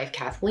second wife,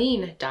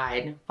 Kathleen,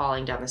 died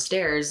falling down the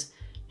stairs,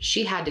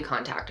 she had to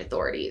contact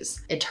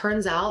authorities. It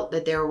turns out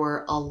that there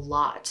were a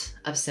lot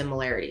of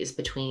similarities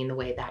between the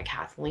way that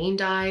Kathleen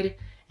died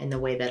and the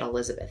way that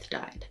Elizabeth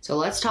died. So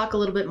let's talk a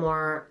little bit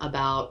more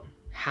about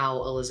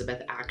how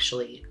Elizabeth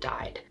actually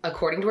died.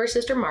 According to her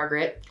sister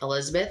Margaret,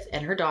 Elizabeth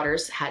and her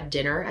daughters had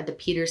dinner at the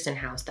Peterson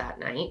house that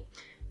night,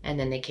 and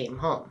then they came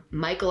home.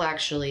 Michael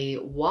actually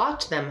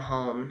walked them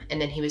home, and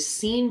then he was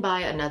seen by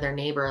another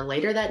neighbor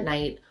later that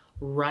night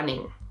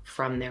running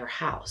from their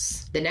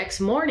house. The next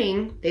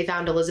morning, they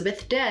found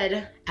Elizabeth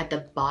dead at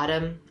the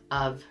bottom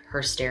of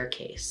her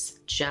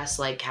staircase, just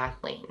like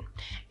Kathleen.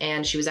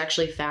 And she was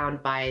actually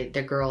found by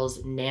the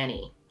girl's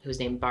nanny, who was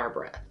named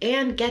Barbara.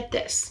 And get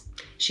this,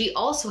 she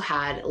also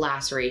had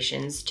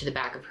lacerations to the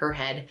back of her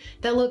head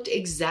that looked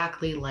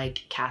exactly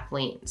like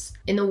Kathleen's.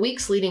 In the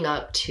weeks leading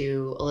up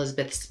to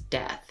Elizabeth's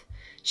death,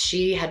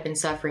 she had been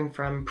suffering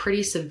from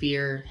pretty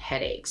severe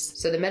headaches.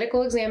 So the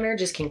medical examiner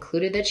just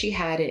concluded that she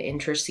had an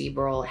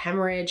intracerebral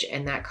hemorrhage,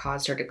 and that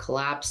caused her to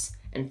collapse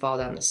and fall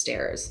down the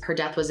stairs. Her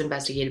death was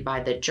investigated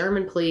by the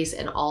German police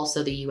and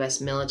also the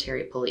US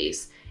military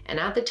police. And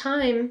at the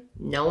time,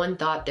 no one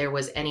thought there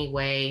was any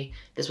way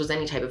this was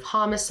any type of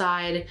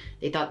homicide.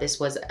 They thought this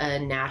was a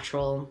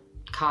natural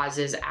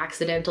causes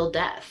accidental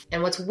death.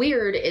 And what's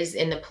weird is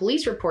in the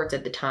police reports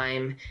at the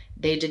time,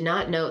 they did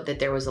not note that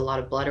there was a lot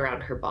of blood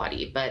around her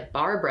body, but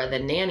Barbara, the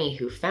nanny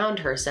who found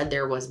her, said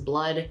there was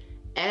blood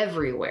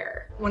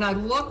everywhere. When I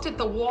looked at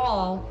the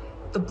wall,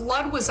 the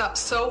blood was up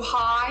so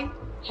high.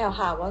 How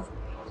high was it?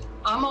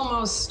 I'm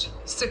almost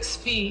 6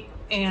 feet,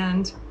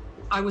 and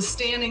I was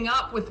standing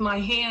up with my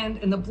hand,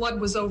 and the blood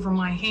was over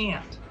my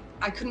hand.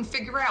 I couldn't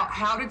figure out,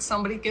 how did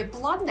somebody get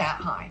blood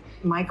that high?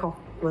 Michael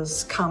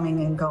was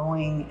coming and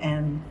going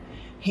and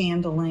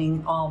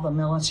handling all the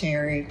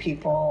military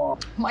people.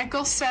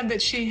 Michael said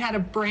that she had a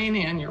brain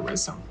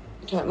aneurysm.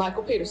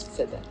 Michael Peterson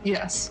said that?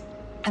 Yes,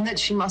 and that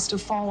she must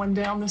have fallen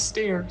down the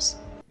stairs.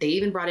 They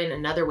even brought in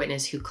another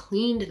witness who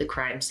cleaned the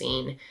crime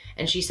scene,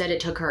 and she said it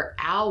took her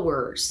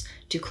hours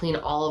to clean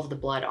all of the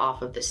blood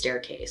off of the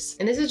staircase.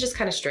 And this is just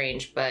kind of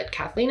strange, but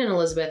Kathleen and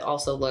Elizabeth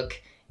also look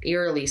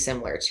eerily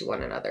similar to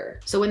one another.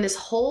 So when this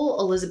whole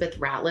Elizabeth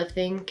Ratliff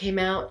thing came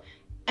out,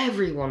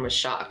 everyone was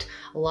shocked.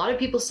 A lot of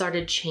people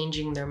started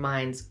changing their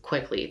minds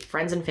quickly,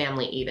 friends and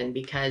family even,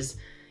 because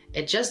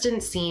it just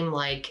didn't seem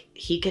like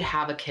he could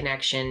have a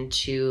connection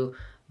to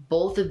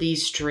both of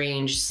these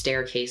strange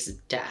staircase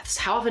deaths.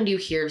 How often do you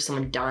hear of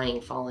someone dying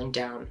falling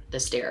down the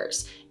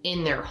stairs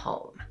in their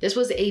home? This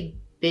was a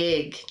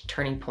big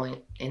turning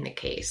point in the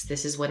case.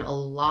 This is when a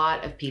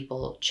lot of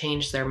people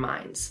changed their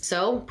minds.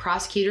 So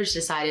prosecutors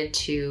decided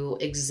to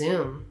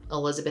exhume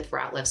Elizabeth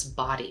Ratliff's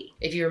body.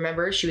 If you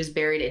remember, she was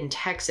buried in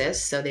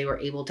Texas, so they were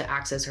able to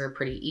access her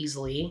pretty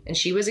easily. And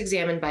she was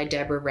examined by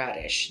Deborah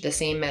Radish, the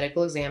same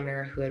medical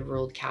examiner who had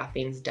ruled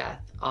Kathleen's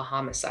death a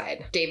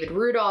homicide. David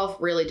Rudolph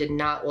really did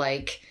not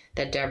like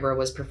that Deborah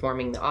was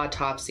performing the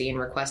autopsy and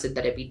requested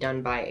that it be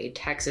done by a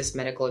Texas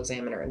medical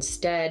examiner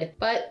instead,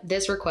 but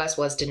this request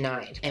was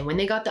denied. And when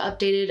they got the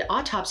updated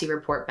autopsy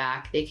report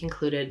back, they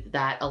concluded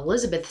that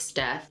Elizabeth's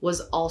death was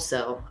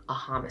also a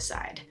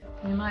homicide.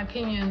 In my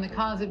opinion, the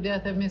cause of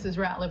death of Mrs.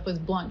 Ratliff was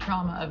blunt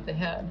trauma of the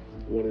head.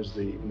 What is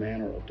the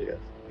manner of death,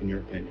 in your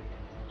opinion?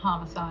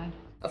 Homicide.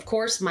 Of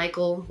course,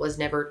 Michael was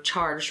never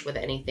charged with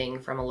anything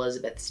from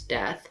Elizabeth's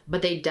death,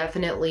 but they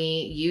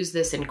definitely used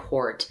this in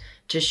court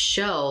to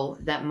show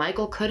that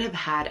Michael could have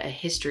had a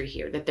history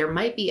here, that there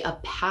might be a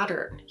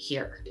pattern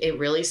here. It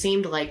really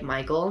seemed like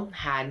Michael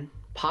had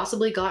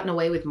possibly gotten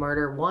away with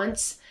murder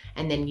once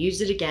and then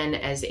used it again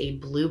as a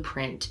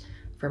blueprint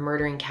for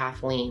murdering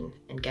Kathleen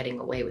and getting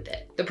away with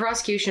it. The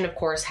prosecution, of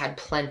course, had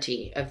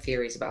plenty of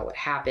theories about what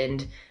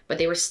happened, but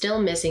they were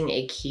still missing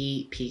a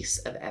key piece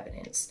of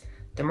evidence.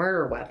 The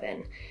murder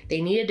weapon.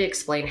 They needed to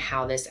explain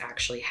how this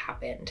actually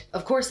happened.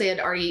 Of course, they had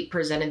already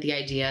presented the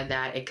idea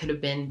that it could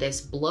have been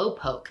this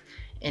blowpoke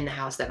in the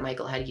house that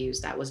Michael had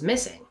used that was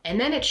missing. And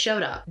then it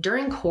showed up.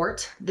 During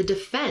court, the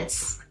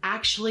defense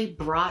actually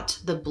brought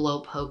the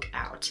blowpoke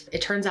out.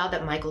 It turns out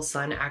that Michael's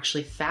son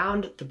actually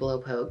found the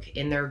blowpoke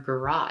in their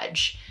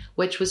garage,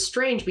 which was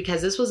strange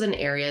because this was an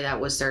area that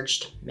was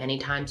searched many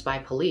times by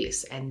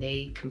police and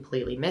they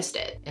completely missed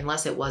it,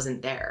 unless it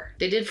wasn't there.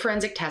 They did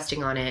forensic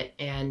testing on it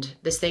and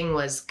this thing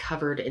was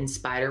covered in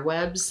spider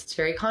webs. It's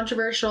very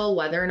controversial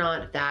whether or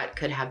not that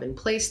could have been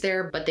placed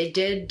there, but they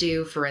did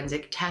do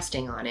forensic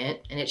testing on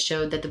it and it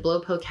showed that the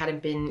blowpoke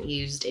hadn't been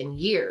used in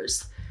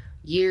years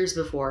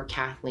before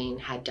Kathleen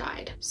had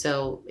died.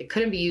 So it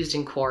couldn't be used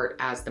in court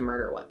as the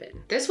murder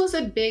weapon. This was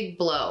a big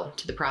blow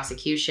to the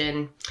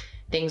prosecution.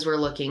 Things were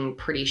looking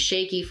pretty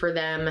shaky for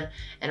them.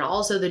 And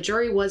also the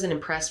jury wasn't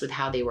impressed with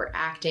how they were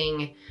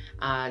acting.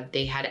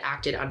 They had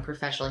acted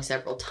unprofessionally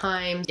several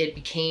times. It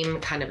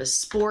became kind of a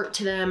sport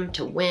to them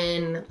to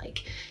win,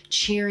 like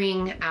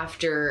cheering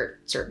after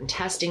certain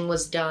testing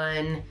was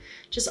done,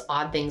 just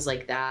odd things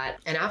like that.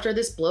 And after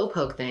this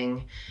blowpoke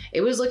thing,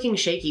 it was looking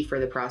shaky for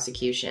the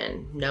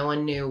prosecution. No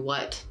one knew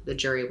what the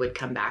jury would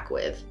come back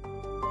with.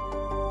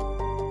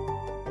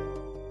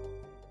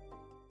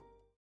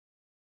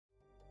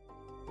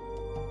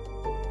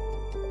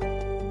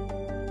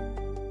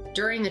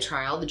 During the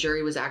trial, the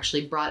jury was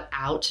actually brought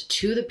out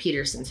to the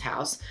Petersons'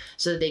 house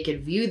so that they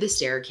could view the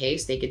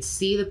staircase, they could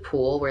see the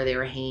pool where they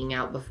were hanging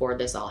out before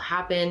this all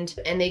happened,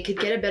 and they could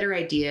get a better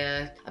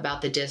idea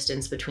about the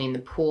distance between the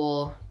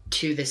pool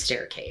to the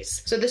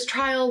staircase. So this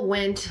trial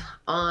went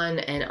on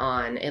and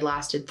on. It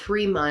lasted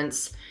 3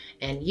 months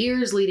and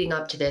years leading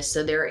up to this,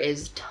 so there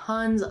is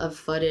tons of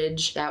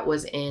footage that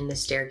was in the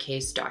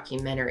staircase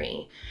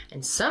documentary.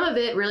 And some of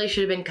it really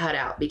should have been cut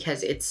out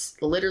because it's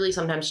literally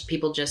sometimes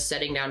people just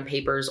setting down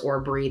papers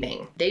or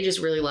breathing. They just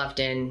really left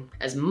in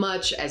as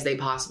much as they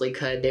possibly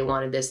could. They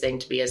wanted this thing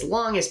to be as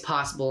long as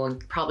possible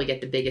and probably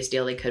get the biggest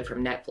deal they could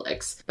from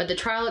Netflix. But the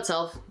trial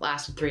itself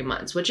lasted 3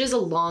 months, which is a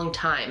long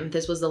time.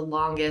 This was the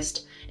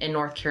longest in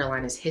North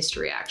Carolina's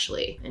history,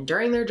 actually. And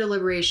during their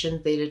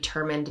deliberations, they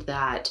determined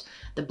that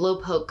the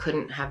blowpoke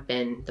couldn't have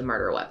been the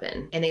murder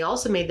weapon. And they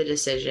also made the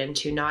decision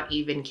to not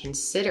even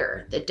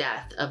consider the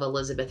death of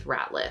Elizabeth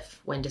Ratliff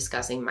when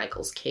discussing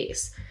Michael's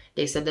case.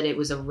 They said that it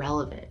was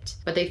irrelevant.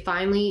 But they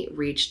finally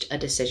reached a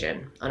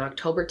decision on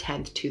October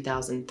 10th,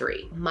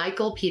 2003.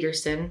 Michael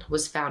Peterson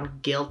was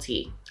found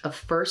guilty of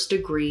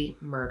first-degree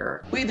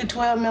murder. We, the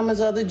 12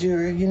 members of the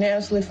jury,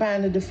 unanimously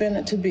find the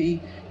defendant to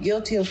be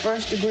guilty of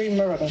first-degree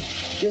murder.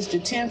 This the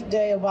 10th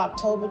day of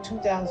October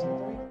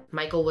 2003.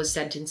 Michael was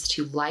sentenced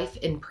to life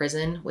in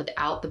prison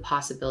without the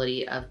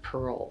possibility of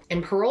parole.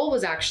 And parole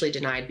was actually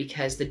denied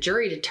because the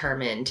jury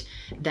determined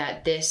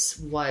that this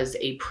was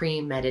a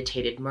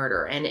premeditated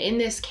murder. And in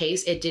this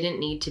case, it didn't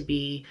need to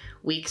be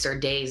weeks or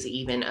days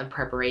even of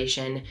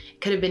preparation.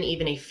 It could have been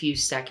even a few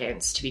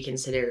seconds to be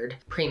considered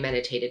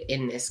premeditated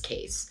in this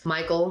case.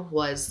 Michael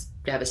was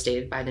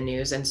devastated by the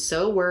news, and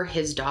so were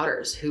his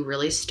daughters, who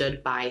really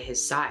stood by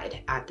his side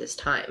at this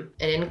time.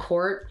 And in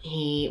court,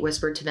 he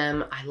whispered to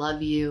them, "I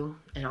love you,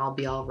 and I'll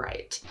be all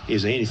right."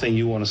 Is there anything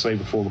you want to say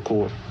before the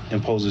court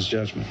imposes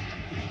judgment?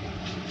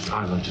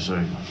 I'd like to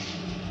say,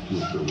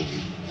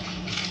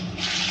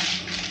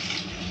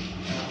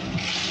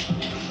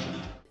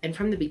 And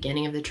from the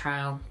beginning of the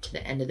trial to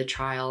the end of the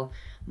trial,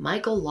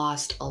 Michael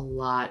lost a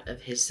lot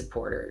of his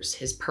supporters,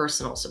 his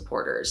personal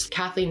supporters.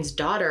 Kathleen's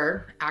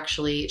daughter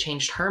actually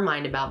changed her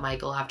mind about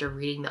Michael after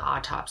reading the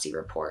autopsy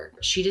report.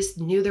 She just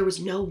knew there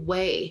was no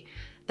way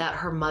that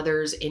her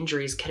mother's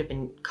injuries could have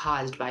been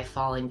caused by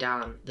falling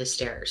down the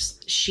stairs.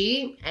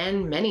 She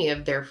and many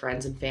of their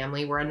friends and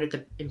family were under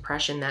the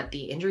impression that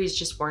the injuries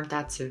just weren't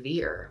that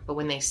severe. But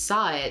when they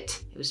saw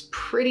it, it was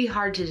pretty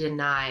hard to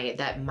deny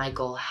that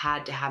Michael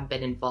had to have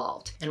been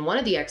involved. And one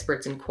of the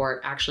experts in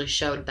court actually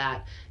showed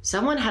that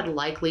someone had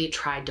likely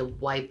tried to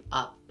wipe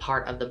up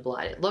part of the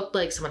blood. It looked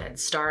like someone had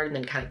started and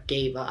then kind of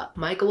gave up.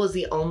 Michael was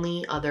the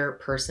only other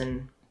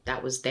person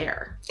that was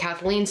there.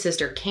 Kathleen's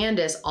sister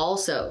Candace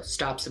also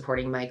stopped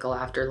supporting Michael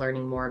after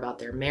learning more about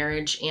their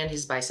marriage and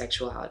his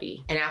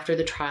bisexuality. And after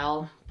the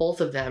trial,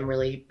 both of them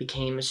really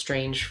became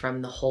estranged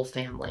from the whole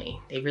family.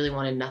 They really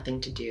wanted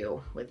nothing to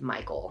do with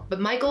Michael. But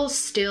Michael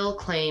still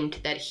claimed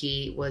that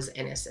he was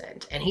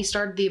innocent, and he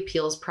started the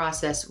appeals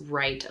process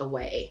right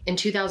away. In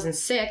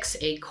 2006,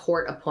 a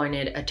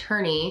court-appointed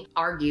attorney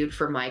argued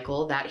for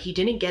Michael that he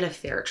didn't get a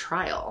fair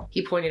trial.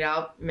 He pointed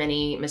out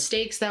many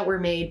mistakes that were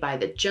made by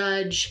the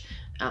judge,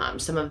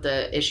 some of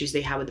the issues they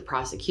had with the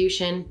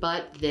prosecution,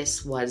 but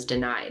this was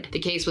denied. The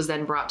case was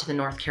then brought to the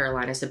North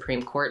Carolina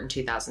Supreme Court in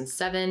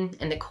 2007,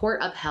 and the court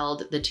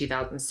upheld the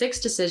 2006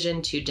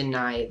 decision to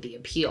deny the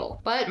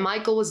appeal. But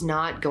Michael was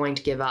not going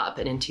to give up,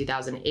 and in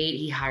 2008,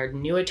 he hired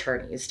new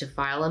attorneys to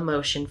file a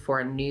motion for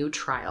a new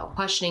trial,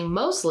 questioning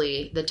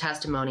mostly the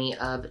testimony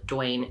of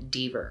Dwayne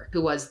Deaver,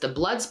 who was the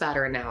blood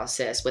spatter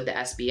analysis with the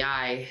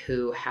SBI,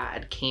 who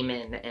had came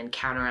in and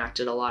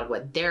counteracted a lot of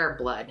what their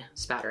blood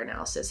spatter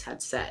analysis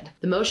had said.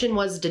 The motion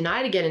was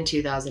denied again in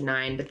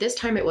 2009, but this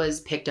time it was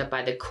picked up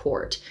by the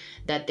court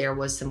that there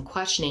was some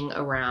questioning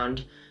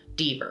around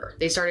Deaver.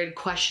 They started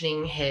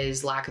questioning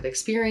his lack of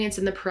experience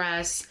in the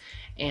press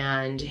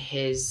and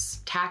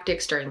his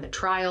tactics during the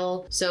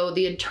trial. So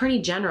the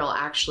Attorney General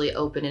actually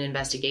opened an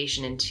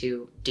investigation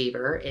into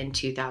Deaver in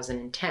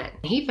 2010.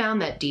 He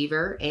found that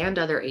Deaver and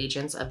other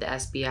agents of the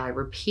SBI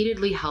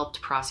repeatedly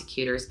helped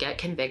prosecutors get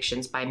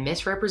convictions by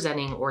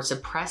misrepresenting or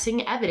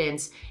suppressing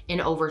evidence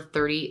in over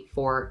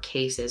 34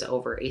 cases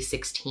over a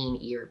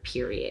 16-year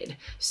period.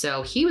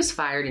 So he was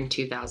fired in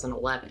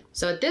 2011.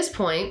 So at this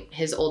point,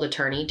 his old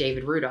attorney,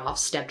 David Rudolph,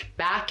 stepped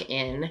back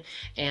in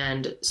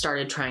and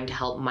started trying to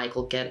help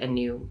Michael get a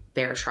new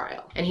fair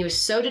trial. And he was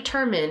so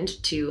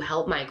determined to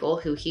help Michael,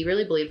 who he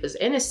really believed was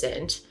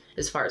innocent,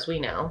 as far as we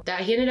know,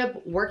 that he ended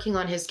up working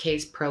on his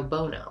case pro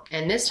bono.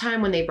 And this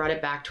time when they brought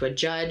it back to a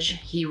judge,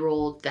 he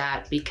ruled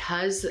that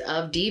because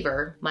of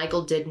Deaver,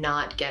 Michael did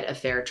not get a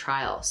fair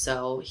trial.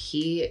 So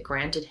he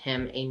granted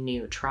him a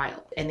new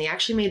trial. And they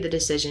actually made the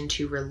decision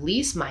to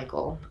release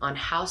Michael on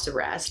house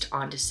arrest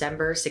on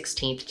December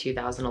 16th,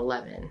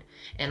 2011.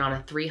 And on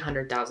a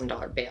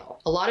 $300,000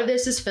 bail. A lot of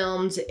this is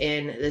filmed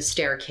in the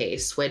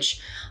staircase,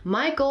 which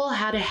Michael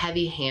had a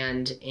heavy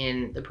hand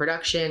in the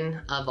production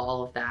of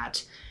all of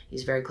that.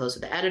 He's very close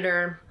with the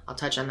editor. I'll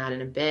touch on that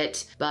in a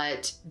bit.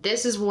 But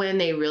this is when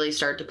they really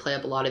start to play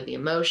up a lot of the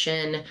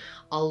emotion.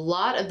 A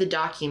lot of the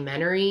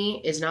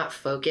documentary is not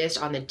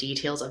focused on the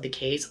details of the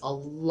case. A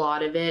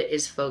lot of it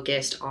is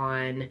focused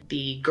on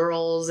the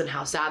girls and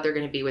how sad they're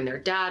going to be when their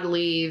dad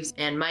leaves,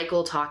 and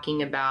Michael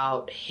talking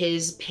about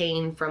his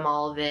pain from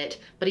all of it.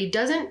 But he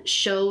doesn't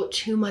show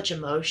too much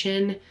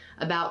emotion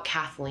about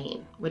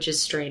Kathleen, which is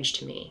strange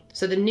to me.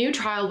 So the new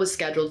trial was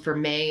scheduled for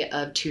May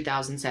of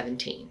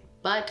 2017.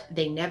 But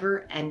they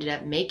never ended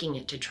up making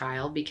it to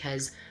trial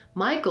because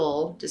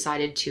Michael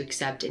decided to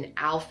accept an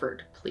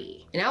Alford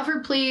plea. An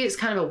Alford plea is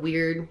kind of a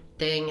weird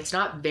thing. It's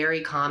not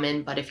very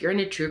common, but if you're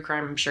into true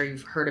crime, I'm sure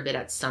you've heard of it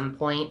at some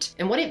point.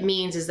 And what it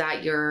means is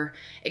that you're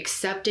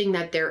accepting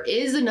that there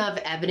is enough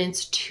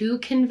evidence to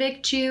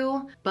convict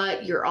you,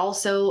 but you're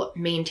also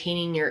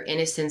maintaining your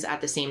innocence at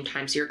the same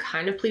time. So you're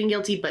kind of pleading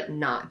guilty, but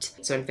not.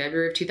 So in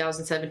February of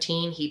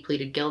 2017, he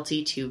pleaded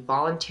guilty to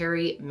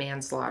voluntary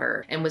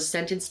manslaughter and was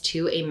sentenced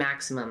to a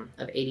maximum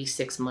of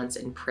 86 months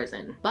in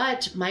prison.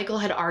 But Michael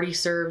had already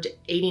served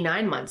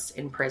 89 months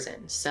in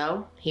prison,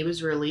 so he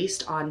was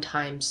released on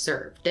time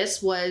served. This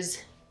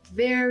was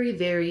very,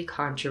 very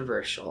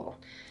controversial,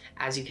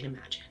 as you can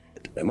imagine.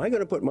 Am I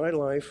going to put my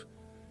life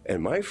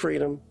and my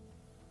freedom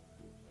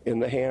in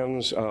the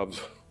hands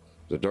of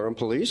the Durham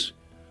police,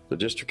 the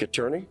district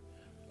attorney?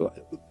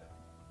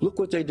 Look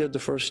what they did the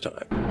first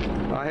time.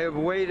 I have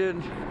waited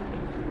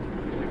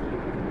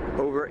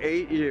over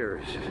 8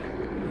 years,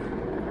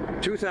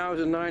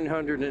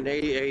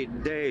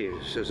 2,988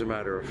 days, as a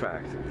matter of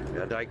fact,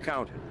 and I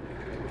counted,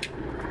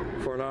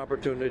 for an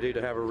opportunity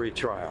to have a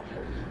retrial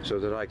so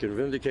that I can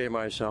vindicate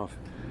myself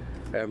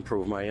and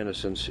prove my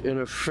innocence in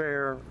a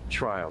fair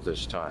trial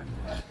this time.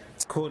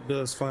 The court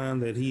does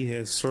find that he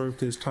has served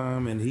his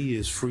time and he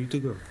is free to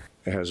go.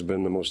 It has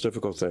been the most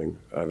difficult thing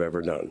I've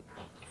ever done.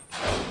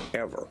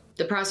 ever.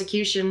 The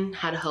prosecution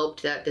had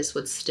hoped that this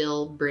would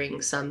still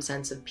bring some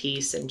sense of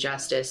peace and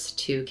justice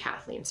to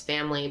Kathleen's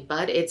family,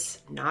 but it's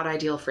not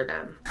ideal for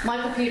them.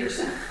 Michael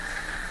Peterson.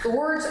 The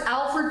words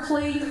Alfred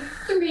plea,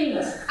 they're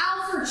meaningless.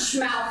 Alfred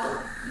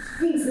Schmalford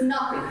means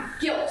nothing.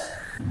 Guilt.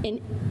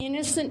 An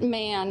innocent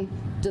man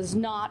does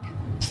not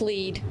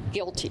plead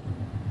guilty.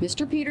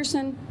 Mr.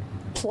 Peterson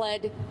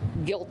pled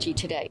guilty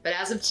today. But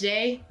as of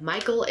today,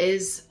 Michael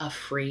is a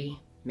free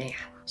man.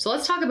 So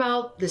let's talk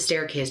about the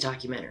Staircase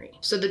documentary.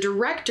 So the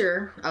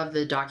director of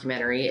the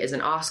documentary is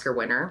an Oscar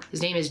winner.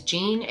 His name is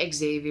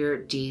Jean-Xavier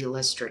de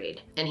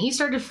Lestrade. And he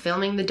started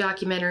filming the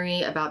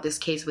documentary about this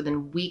case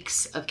within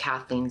weeks of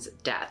Kathleen's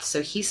death.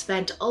 So he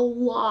spent a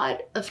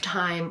lot of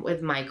time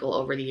with Michael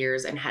over the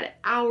years and had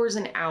hours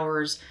and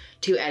hours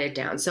to edit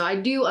down. So I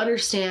do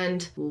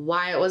understand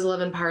why it was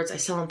 11 parts. I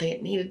still don't think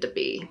it needed to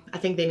be. I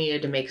think they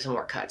needed to make some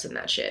more cuts in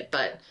that shit,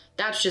 but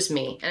that's just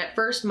me. And at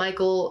first,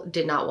 Michael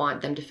did not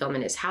want them to film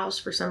in his house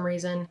for some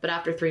reason, but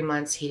after 3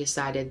 months, he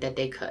decided that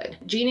they could.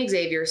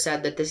 Jean-Xavier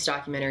said that this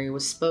documentary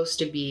was supposed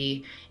to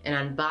be an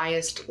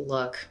unbiased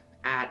look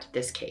at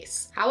this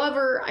case.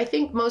 However, I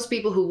think most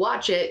people who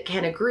watch it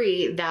can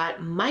agree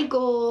that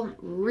Michael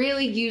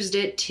really used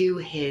it to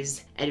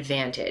his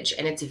advantage,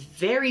 and it's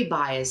very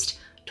biased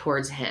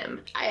towards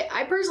him.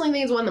 I personally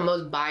think it's one of the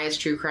most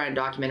biased true crime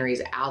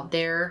documentaries out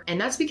there,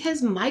 and that's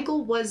because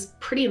Michael was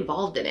pretty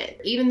involved in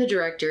it. Even the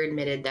director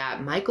admitted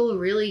that Michael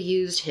really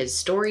used his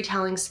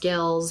storytelling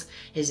skills,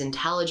 his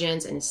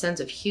intelligence, and his sense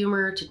of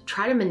humor to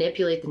try to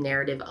manipulate the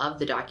narrative of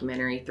the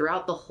documentary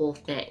throughout the whole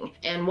thing.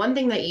 And one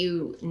thing that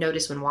you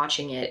notice when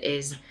watching it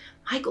is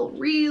Michael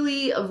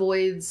really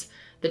avoids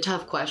the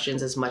tough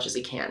questions as much as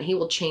he can. He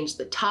will change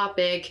the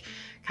topic,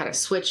 kind of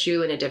switch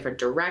you in a different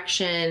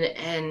direction,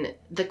 and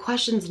the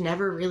questions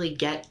never really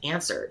get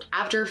answered.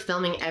 After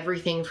filming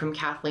everything from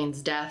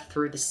Kathleen's death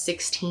through the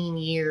 16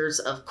 years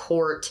of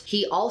court,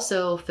 he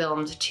also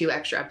filmed 2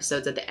 extra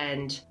episodes at the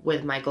end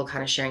with Michael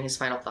kind of sharing his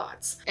final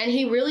thoughts. And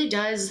he really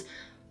does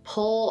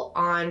pull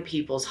on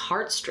people's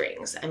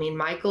heartstrings. I mean,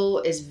 Michael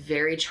is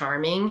very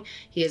charming.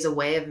 He has a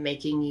way of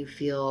making you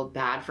feel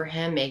bad for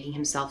him, making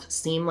himself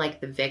seem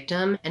like the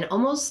victim, and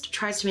almost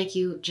tries to make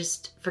you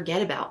just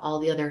forget about all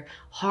the other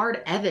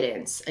hard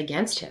evidence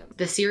against him.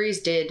 The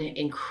series did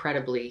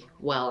incredibly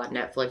well on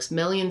Netflix.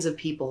 Millions of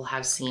people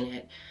have seen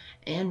it,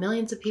 and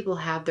millions of people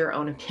have their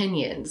own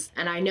opinions.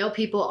 And I know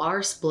people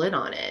are split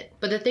on it.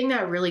 But the thing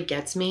that really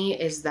gets me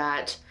is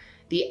that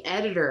the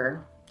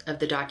editor of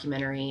the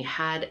documentary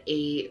had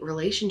a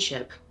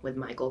relationship with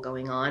Michael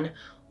going on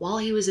while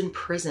he was in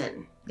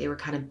prison. They were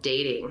kind of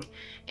dating.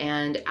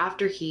 And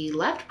after he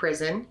left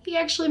prison, he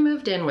actually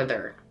moved in with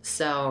her.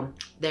 So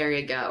there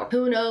you go.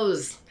 Who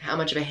knows how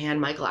much of a hand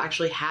Michael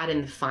actually had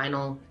in the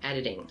final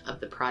editing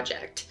of the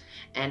project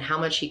and how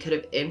much he could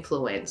have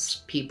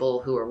influenced people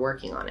who were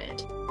working on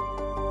it.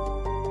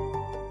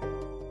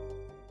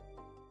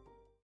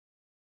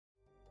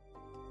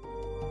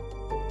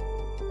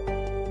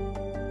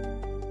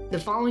 The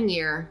following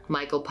year,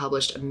 Michael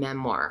published a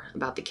memoir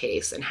about the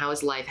case and how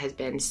his life has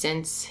been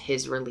since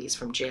his release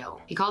from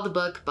jail. He called the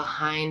book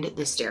Behind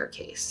the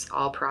Staircase,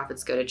 All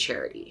Profits Go to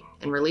Charity,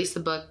 and released the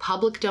book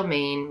public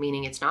domain,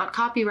 meaning it's not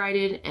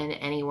copyrighted and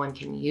anyone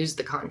can use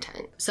the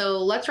content. So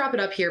let's wrap it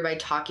up here by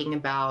talking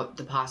about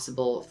the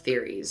possible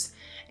theories.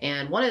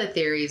 And one of the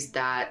theories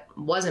that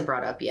wasn't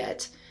brought up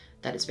yet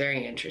that is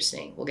very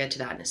interesting. We'll get to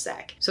that in a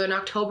sec. So in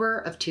October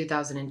of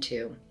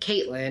 2002,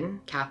 Caitlin,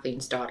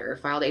 Kathleen's daughter,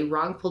 filed a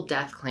wrongful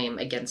death claim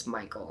against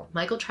Michael.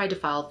 Michael tried to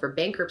file for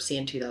bankruptcy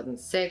in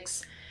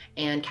 2006,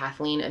 and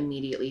Kathleen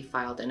immediately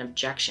filed an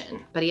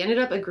objection. But he ended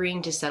up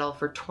agreeing to settle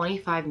for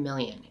 $25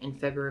 million in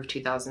February of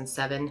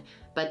 2007,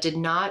 but did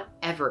not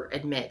ever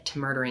admit to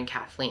murdering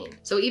Kathleen.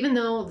 So even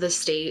though the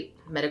state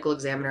medical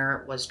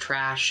examiner was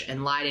trash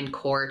and lied in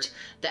court,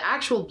 the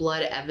actual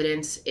blood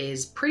evidence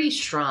is pretty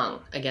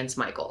strong against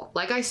Michael.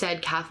 Like I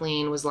said,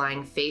 Kathleen was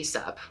lying face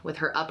up with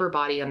her upper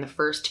body on the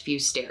first few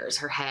stairs,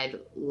 her head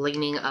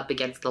leaning up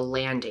against the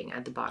landing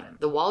at the bottom.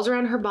 The walls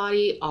around her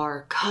body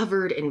are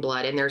covered in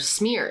blood and there's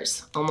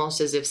smears, almost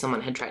as if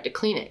someone had tried to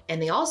clean it.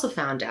 And they also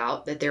found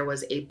out that there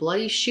was a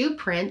bloody shoe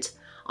print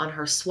on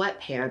her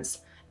sweatpants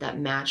that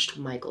matched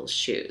Michael's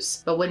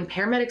shoes. But when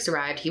paramedics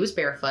arrived, he was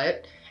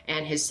barefoot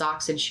and his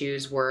socks and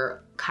shoes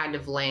were kind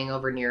of laying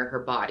over near her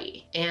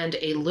body. And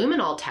a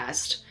luminol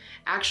test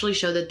actually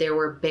showed that there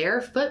were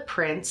bare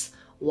footprints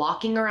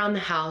walking around the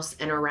house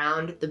and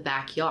around the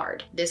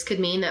backyard. This could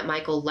mean that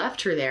Michael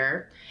left her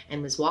there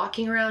and was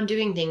walking around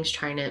doing things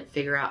trying to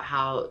figure out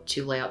how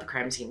to lay out the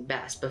crime scene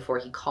best before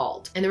he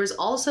called. And there was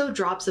also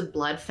drops of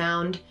blood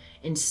found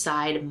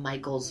inside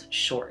Michael's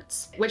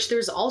shorts, which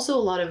there's also a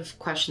lot of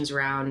questions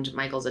around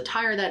Michael's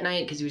attire that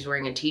night because he was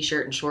wearing a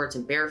t-shirt and shorts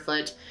and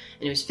barefoot,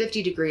 and it was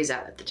 50 degrees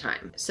out at the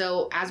time.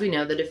 So as we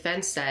know, the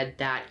defense said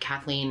that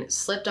Kathleen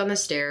slipped on the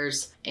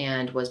stairs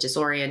and was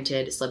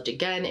disoriented, slipped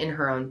again in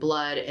her own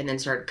blood, and then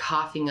started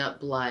coughing up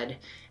blood.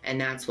 And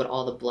that's what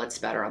all the blood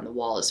spatter on the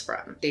wall is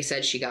from. They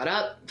said she got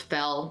up,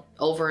 fell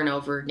over and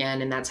over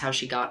again, and that's how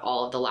she got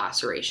all of the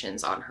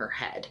lacerations on her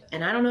head.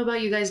 And I don't know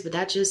about you guys, but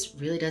that just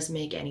really doesn't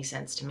make any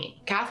sense to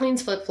me.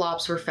 Kathleen's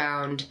flip-flops were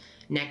found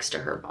next to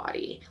her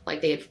body,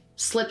 like they had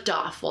slipped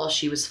off while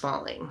she was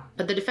falling.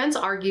 But the defense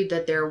argued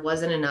that there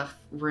wasn't enough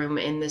room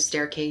in the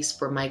staircase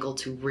for Michael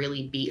to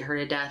really beat her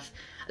to death,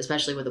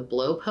 especially with a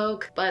blow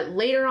poke. But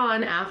later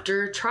on,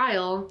 after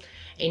trial,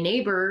 a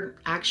neighbor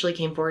actually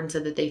came forward and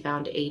said that they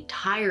found a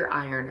tire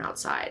iron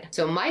outside.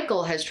 So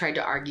Michael has tried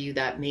to argue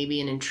that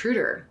maybe an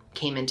intruder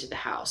came into the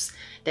house,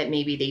 that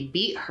maybe they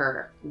beat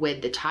her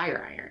with the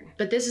tire iron.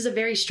 But this is a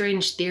very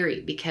strange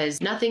theory because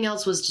nothing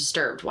else was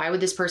disturbed. Why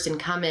would this person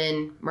come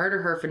in,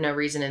 murder her for no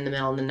reason in the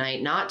middle of the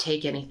night, not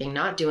take anything,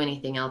 not do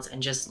anything else,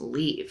 and just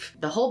leave?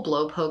 The whole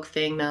blow poke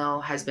thing,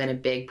 though, has been a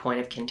big point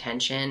of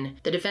contention.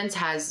 The defense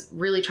has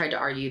really tried to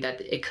argue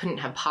that it couldn't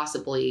have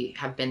possibly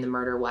have been the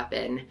murder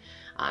weapon,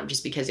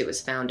 just because it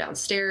was found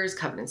downstairs,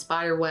 covered in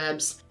spider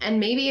webs, and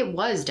maybe it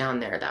was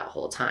down there that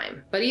whole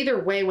time. But either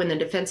way, when the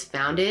defense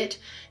found it,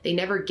 they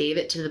never gave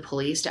it to the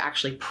police to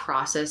actually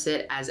process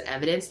it as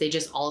evidence. They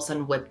just all of a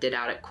sudden whipped it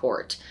out at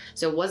court.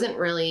 So it wasn't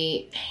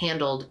really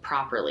handled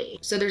properly.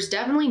 So there's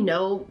definitely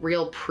no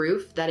real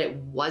proof that it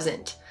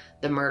wasn't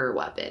the murder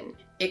weapon.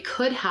 It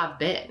could have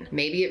been.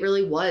 Maybe it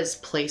really was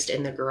placed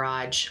in the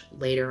garage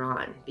later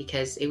on,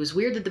 because it was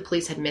weird that the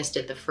police had missed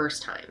it the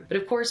first time. But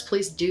of course,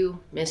 police do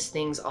miss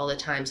things all the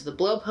time. So the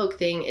blow poke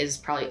thing is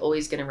probably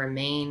always going to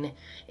remain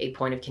a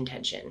point of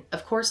contention.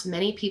 Of course,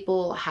 many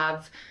people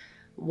have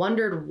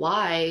wondered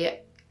why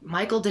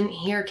Michael didn't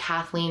hear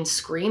Kathleen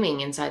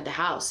screaming inside the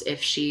house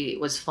if she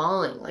was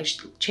falling. Like,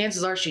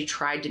 chances are she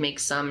tried to make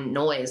some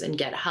noise and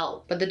get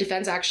help. But the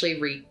defense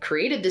actually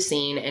recreated the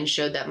scene and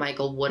showed that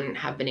Michael wouldn't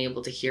have been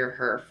able to hear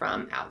her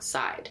from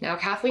outside. Now,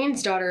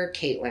 Kathleen's daughter,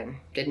 Caitlin,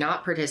 did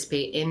not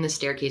participate in the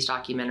staircase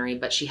documentary,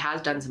 but she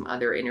has done some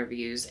other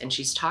interviews, and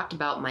she's talked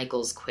about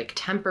Michael's quick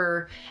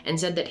temper and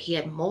said that he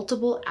had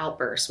multiple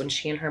outbursts when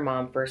she and her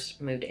mom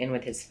first moved in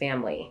with his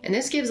family. And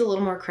this gives a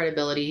little more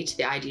credibility to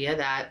the idea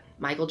that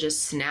Michael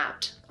just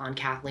snapped on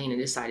Kathleen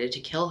and decided to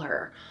kill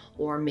her.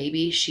 Or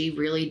maybe she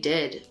really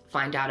did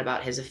find out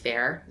about his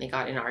affair. They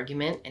got in an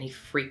argument and he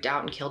freaked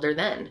out and killed her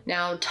then.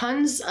 Now,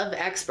 tons of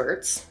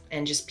experts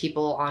and just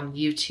people on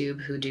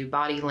YouTube who do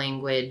body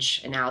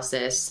language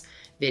analysis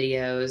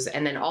videos,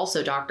 and then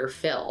also Dr.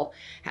 Phil,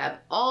 have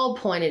all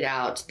pointed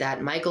out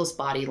that Michael's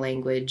body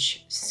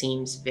language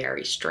seems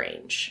very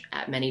strange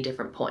at many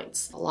different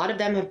points. A lot of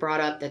them have brought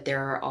up that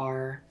there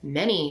are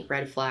many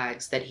red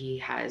flags that he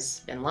has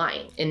been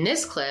lying. In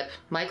this clip,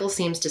 Michael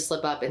seems to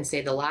slip up and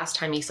say the last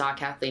time he saw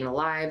Kathleen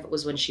alive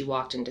was when she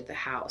walked into the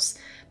house,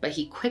 but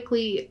he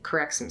quickly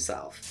corrects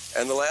himself.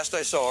 And the last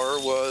I saw her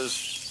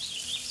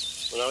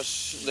was when I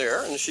was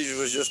there, and she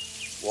was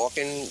just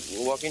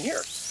walking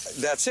here.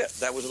 That's it.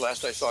 That was the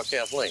last I saw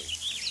Kathleen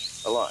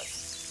alive.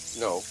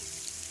 No,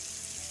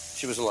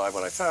 she was alive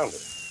when I found her,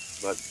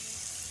 but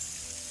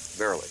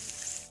barely.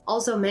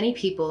 Also, many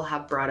people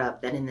have brought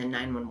up that in the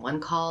 911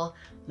 call,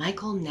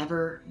 Michael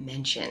never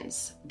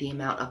mentions the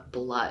amount of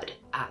blood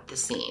at the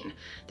scene.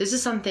 This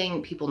is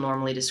something people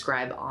normally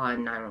describe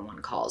on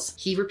 911 calls.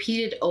 He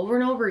repeated over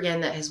and over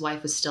again that his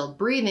wife was still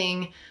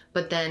breathing,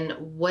 but then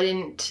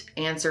wouldn't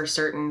answer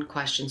certain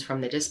questions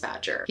from the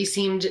dispatcher. He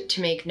seemed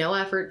to make no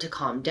effort to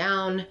calm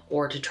down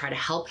or to try to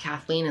help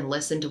Kathleen and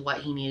listen to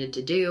what he needed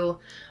to do.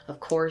 Of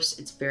course,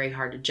 it's very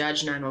hard to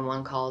judge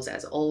 911 calls,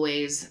 as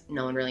always.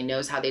 No one really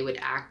knows how they would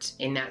act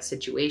in that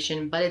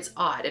situation, but it's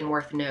odd and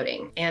worth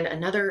noting. And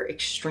another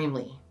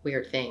extremely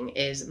weird thing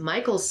is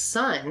Michael's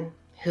son,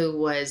 who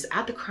was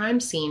at the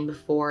crime scene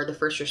before the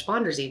first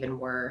responders even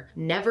were,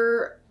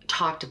 never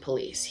talked to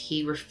police.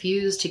 He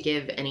refused to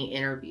give any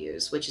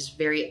interviews, which is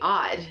very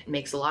odd. It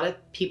makes a lot of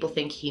people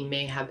think he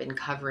may have been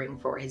covering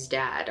for his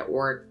dad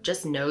or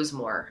just knows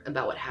more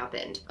about what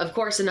happened. Of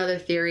course, another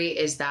theory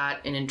is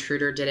that an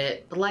intruder did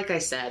it, but like I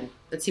said,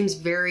 that seems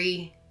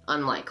very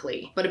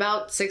unlikely. But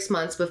about 6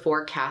 months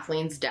before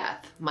Kathleen's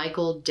death,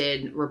 Michael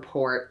did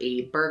report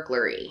a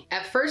burglary.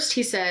 At first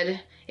he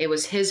said it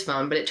was his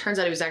phone, but it turns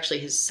out it was actually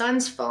his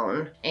son's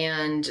phone,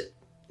 and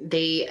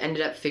they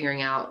ended up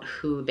figuring out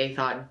who they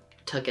thought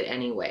took it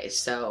anyway,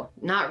 so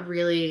not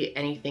really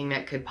anything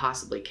that could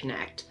possibly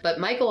connect. But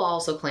Michael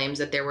also claims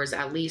that there was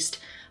at least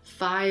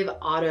 5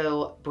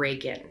 auto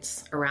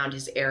break-ins around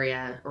his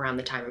area around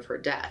the time of her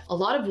death. A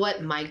lot of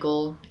what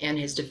Michael and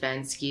his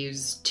defense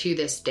use to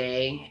this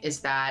day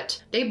is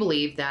that they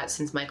believe that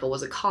since Michael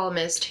was a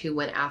columnist who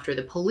went after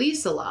the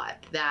police a lot,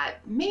 that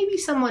maybe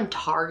someone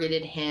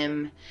targeted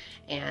him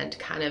and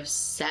kind of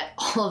set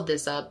all of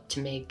this up to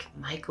make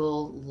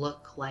Michael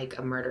look like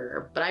a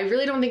murderer. But I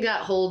really don't think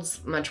that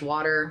holds much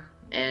water,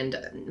 and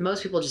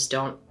most people just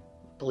don't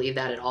believe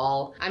that at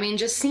all. I mean,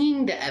 just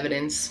seeing the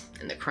evidence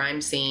in the crime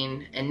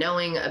scene and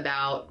knowing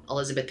about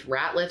Elizabeth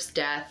Ratliff's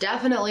death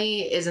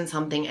definitely isn't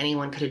something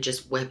anyone could have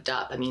just whipped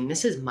up. I mean,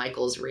 this is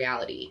Michael's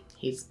reality.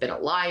 He's been a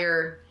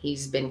liar,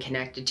 he's been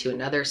connected to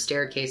another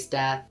staircase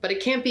death, but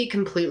it can't be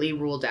completely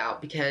ruled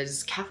out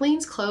because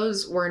Kathleen's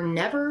clothes were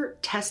never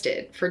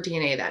tested for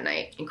DNA that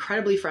night.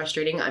 Incredibly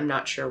frustrating, I'm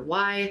not sure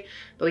why,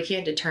 but we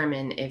can't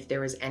determine if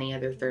there was any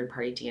other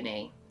third-party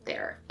DNA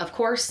there. Of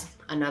course,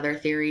 another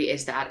theory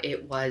is that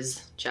it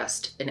was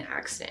just an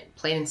accident,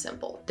 plain and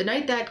simple. The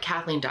night that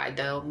Kathleen died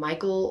though,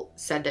 Michael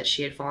said that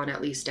she had fallen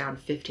at least down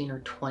 15 or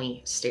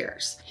 20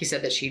 stairs. He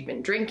said that she'd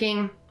been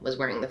drinking, was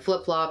wearing the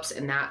flip-flops,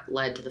 and that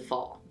led to the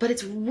fall. But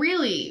it's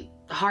really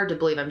hard to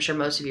believe, I'm sure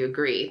most of you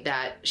agree,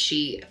 that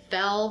she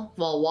fell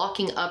while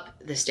walking up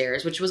the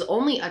stairs, which was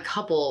only a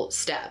couple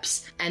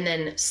steps, and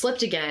then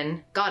slipped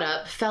again, got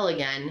up, fell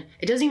again.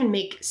 It doesn't even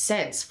make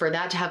sense for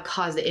that to have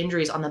caused the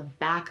injuries on the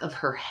back of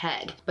her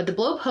head. But the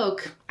blow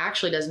poke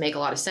actually does make a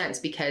lot of sense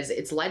because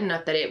it's light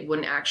enough that it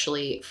wouldn't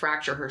actually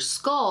fracture her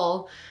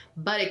skull,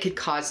 but it could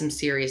cause some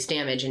serious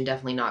damage and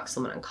definitely knock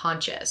someone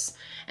unconscious.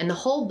 And the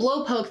whole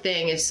blow poke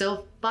thing is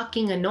so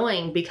fucking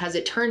annoying because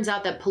it turns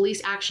out that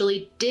police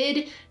actually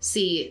did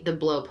see the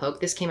blow poke.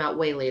 This came out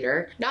way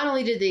later. Not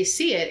only did they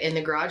see it in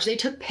the garage, they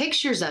took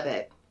pictures of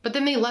it, but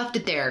then they left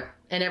it there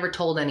and never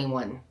told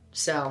anyone.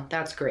 So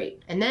that's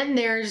great. And then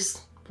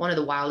there's one of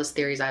the wildest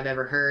theories I've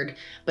ever heard,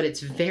 but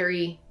it's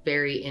very,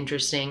 very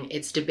interesting.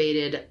 It's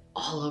debated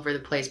all over the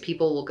place.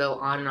 People will go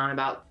on and on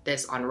about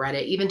this on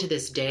Reddit. Even to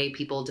this day,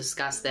 people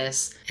discuss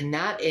this, and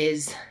that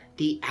is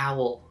the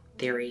owl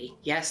theory.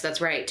 Yes, that's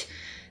right.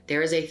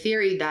 There is a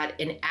theory that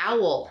an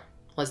owl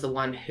was the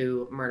one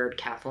who murdered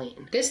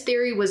Kathleen. This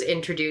theory was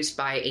introduced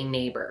by a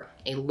neighbor,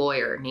 a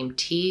lawyer named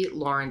T.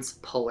 Lawrence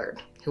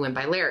Pullard, who went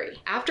by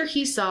Larry. After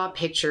he saw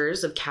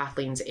pictures of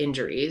Kathleen's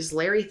injuries,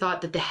 Larry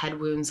thought that the head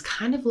wounds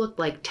kind of looked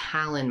like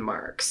talon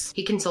marks.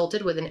 He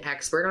consulted with an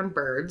expert on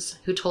birds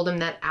who told him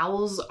that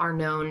owls are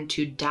known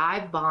to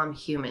dive bomb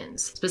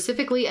humans,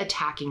 specifically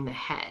attacking the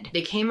head.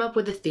 They came up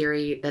with a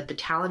theory that the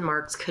talon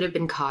marks could have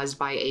been caused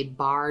by a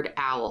barred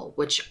owl,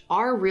 which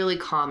are really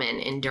common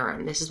in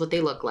Durham. This is what they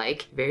look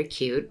like. Very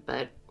cute,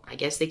 but I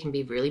guess they can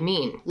be really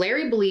mean.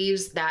 Larry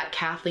believes that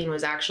Kathleen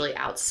was actually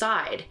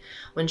outside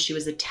when she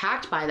was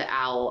attacked by the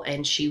owl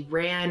and she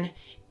ran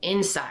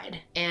inside.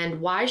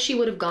 And why she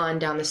would have gone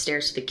down the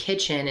stairs to the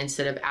kitchen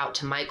instead of out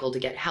to Michael to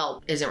get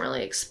help isn't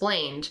really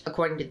explained.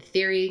 According to the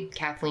theory,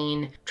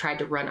 Kathleen tried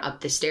to run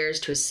up the stairs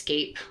to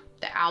escape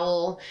the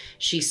owl.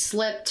 She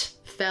slipped,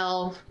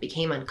 fell,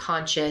 became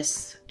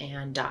unconscious,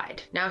 and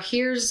died. Now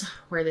here's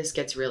where this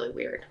gets really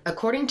weird.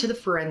 According to the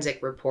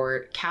forensic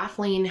report,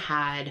 Kathleen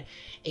had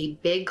a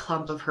big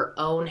clump of her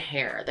own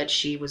hair that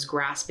she was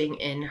grasping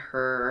in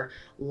her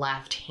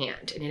left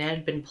hand, and it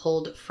had been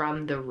pulled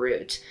from the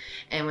root.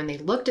 And when they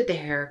looked at the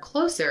hair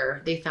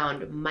closer, they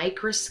found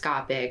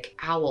microscopic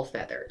owl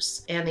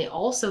feathers. And they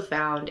also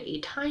found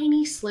a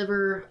tiny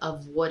sliver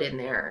of wood in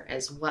there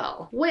as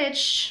well,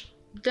 which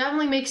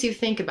definitely makes you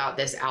think about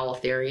this owl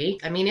theory.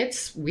 I mean,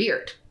 it's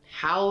weird.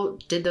 How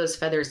did those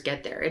feathers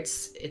get there?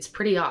 It's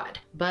pretty odd.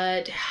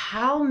 But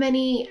how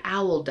many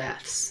owl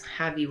deaths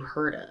have you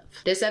heard of?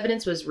 This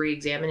evidence was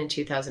re-examined in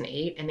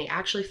 2008, and they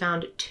actually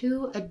found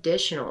 2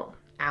 additional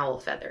owl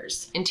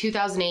feathers. In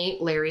 2008,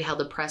 Larry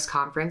held a press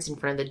conference in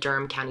front of the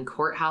Durham County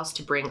Courthouse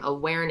to bring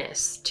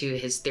awareness to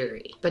his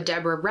theory. But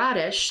Deborah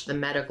Radish, the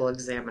medical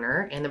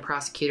examiner, and the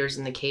prosecutors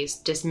in the case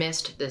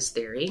dismissed this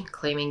theory,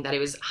 claiming that it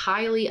was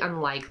highly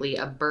unlikely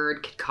a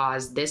bird could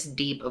cause this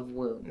deep of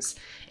wounds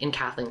in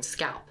Kathleen's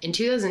scalp. In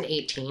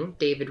 2018,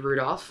 David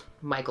Rudolph,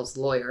 Michael's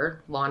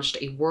lawyer, launched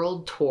a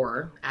world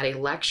tour at a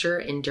lecture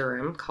in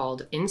Durham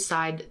called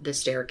Inside the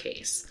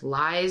Staircase: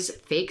 Lies,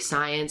 Fake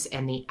Science,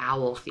 and the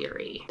Owl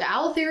Theory. The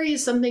owl theory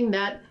is something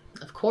that,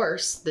 of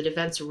course, the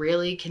defense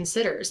really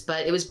considers,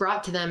 but it was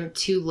brought to them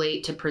too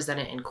late to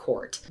present it in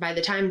court. By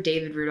the time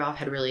David Rudolph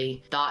had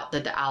really thought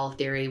that the owl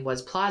theory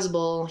was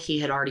plausible, he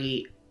had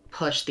already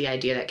pushed the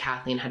idea that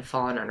Kathleen had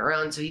fallen on her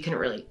own, so he couldn't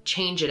really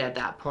change it at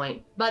that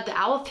point. But the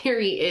owl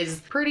theory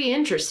is pretty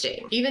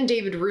interesting. Even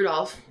David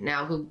Rudolph,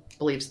 now who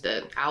believes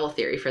the owl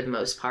theory for the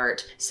most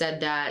part,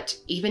 said that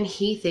even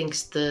he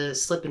thinks the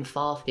slip and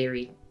fall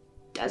theory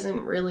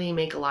doesn't really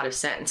make a lot of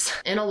sense.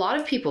 And a lot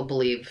of people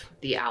believe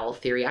the owl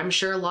theory. I'm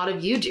sure a lot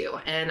of you do.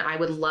 And I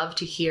would love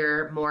to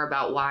hear more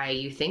about why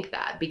you think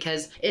that,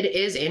 because it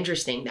is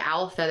interesting. The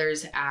owl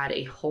feathers add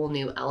a whole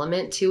new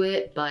element to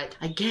it. But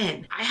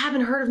again, I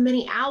haven't heard of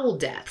many owl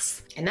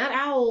deaths. And that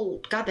owl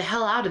got the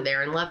hell out of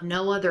there and left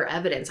no other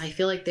evidence. I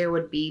feel like there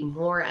would be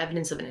more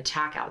evidence of an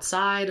attack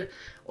outside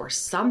or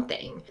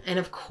something. And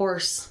of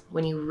course,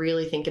 when you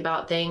really think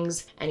about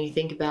things and you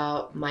think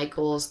about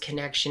Michael's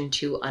connection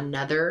to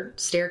another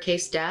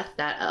staircase death,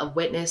 that a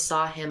witness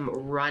saw him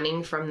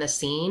running from the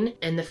scene,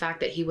 and the fact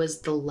that he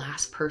was the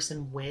last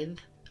person with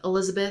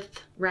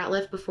Elizabeth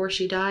Ratliff before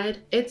she died.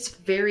 It's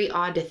very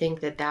odd to think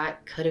that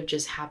that could have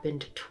just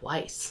happened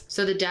twice.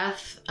 So the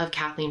death of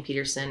Kathleen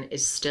Peterson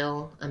is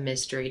still a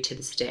mystery to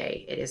this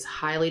day. It is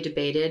highly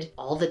debated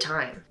all the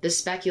time. The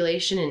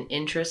speculation and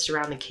interest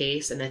around the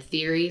case and the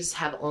theories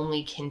have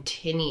only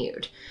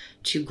continued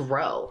to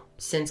grow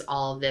since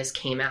all of this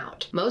came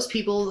out. Most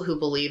people who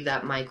believe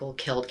that Michael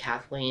killed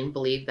Kathleen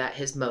believe that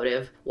his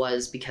motive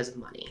was because of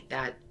money,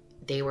 that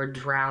they were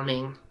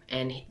drowning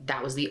and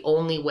that was the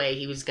only way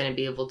he was going to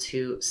be able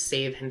to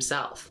save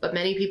himself. But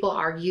many people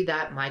argue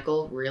that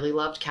Michael really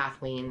loved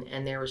Kathleen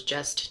and there was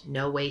just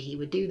no way he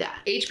would do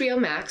that. HBO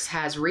Max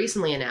has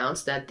recently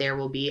announced that there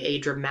will be a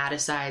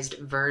dramatized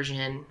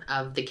version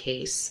of the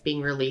case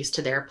being released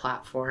to their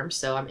platform,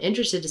 so I'm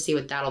interested to see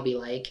what that'll be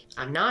like.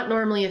 I'm not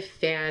normally a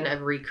fan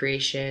of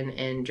recreation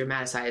and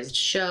dramatized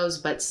shows,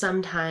 but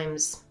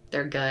sometimes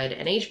they're good,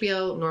 and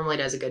HBO normally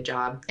does a good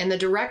job. And the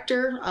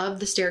director of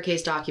the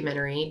Staircase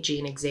documentary,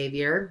 Gene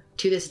Xavier,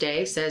 to this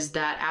day says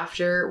that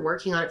after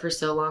working on it for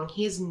so long,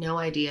 he has no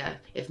idea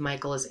if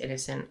Michael is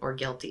innocent or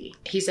guilty.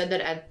 He said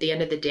that at the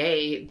end of the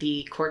day,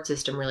 the court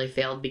system really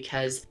failed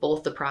because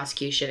both the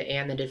prosecution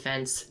and the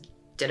defense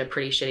did a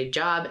pretty shitty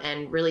job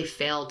and really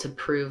failed to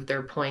prove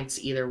their points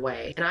either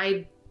way. And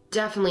I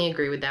definitely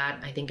agree with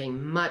that. I think a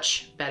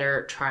much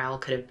better trial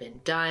could have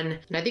been done.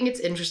 And I think it's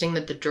interesting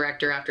that the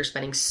director, after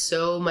spending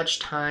so much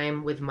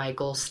time with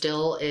Michael,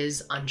 still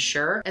is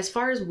unsure. As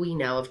far as we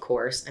know, of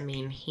course, I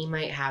mean, he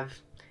might have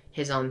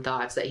his own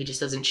thoughts that he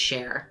just doesn't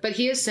share. But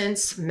he has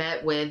since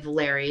met with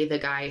Larry, the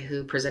guy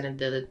who presented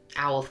the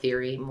owl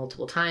theory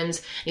multiple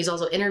times. He's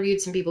also interviewed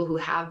some people who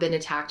have been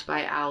attacked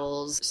by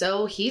owls.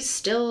 So he's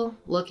still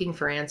looking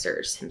for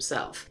answers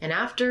himself. And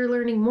after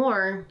learning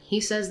more,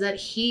 he says that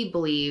he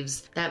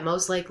believes that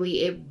most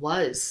likely it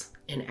was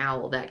an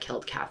owl that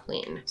killed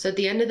Kathleen. So at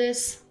the end of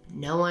this,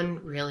 no one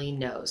really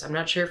knows. I'm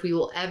not sure if we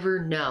will ever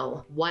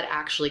know what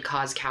actually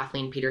caused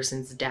Kathleen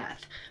Peterson's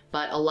death.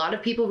 But a lot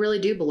of people really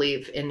do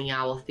believe in the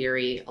owl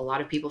theory. A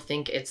lot of people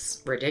think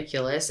it's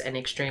ridiculous and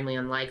extremely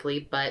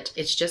unlikely, but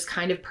it's just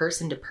kind of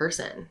person to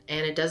person.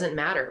 And it doesn't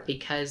matter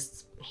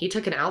because he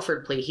took an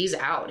Alford plea. He's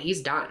out. He's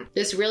done.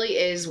 This really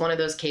is one of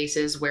those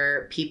cases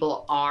where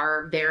people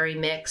are very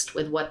mixed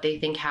with what they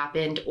think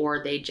happened,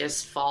 or they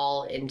just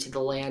fall into the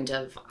land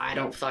of, I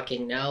don't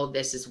fucking know.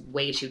 This is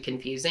way too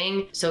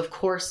confusing. So of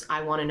course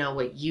I want to know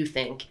what you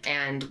think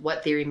and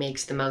what theory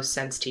makes the most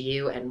sense to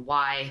you and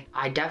why.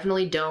 I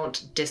definitely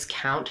don't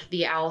discount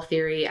the owl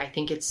theory. I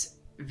think it's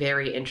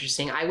very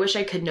interesting. I wish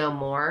I could know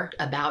more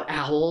about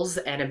owls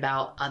and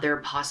about other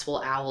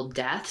possible owl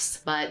deaths,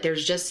 but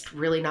there's just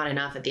really not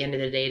enough at the end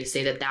of the day to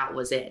say that that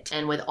was it.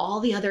 And with all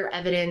the other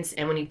evidence,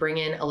 and when you bring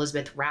in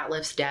Elizabeth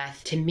Ratliff's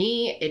death, to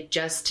me, it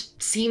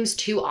just seems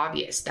too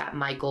obvious that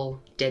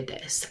Michael did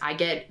this. I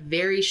get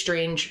very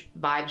strange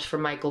vibes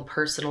from Michael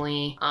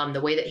personally.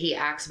 The way that he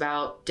acts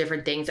about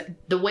different things,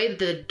 the way that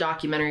the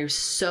documentary was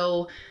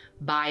so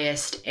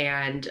biased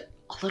and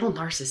a little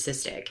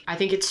narcissistic. I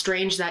think it's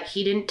strange that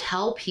he didn't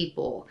tell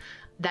people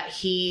that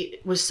he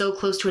was so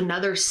close to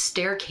another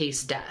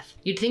staircase death.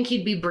 You'd think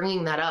he'd be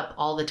bringing that up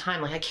all the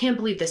time. Like, I can't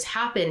believe this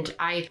happened.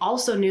 I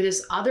also knew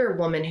this other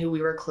woman who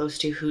we were close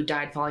to who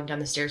died falling down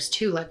the stairs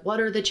too. Like, what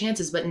are the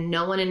chances? But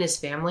no one in his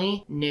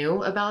family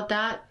knew about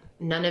that.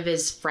 None of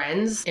his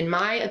friends, in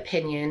my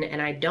opinion,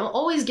 and I don't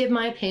always give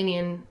my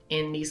opinion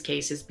in these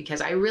cases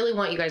because I really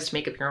want you guys to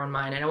make up your own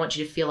mind. I don't want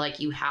you to feel like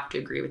you have to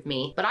agree with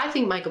me, but I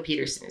think Michael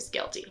Peterson is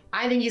guilty.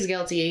 I think he's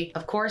guilty.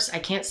 Of course, I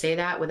can't say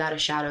that without a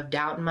shadow of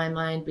doubt in my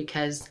mind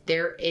because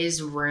there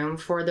is room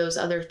for those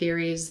other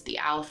theories. The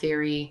owl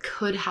theory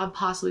could have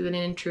possibly been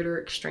an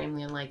intruder,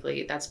 extremely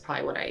unlikely. That's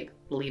probably what I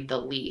believe the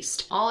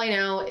least. All I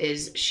know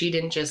is she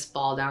didn't just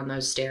fall down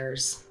those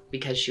stairs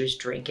because she was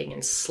drinking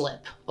and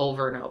slip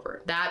over and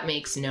over. That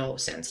makes no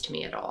sense to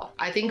me at all.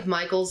 I think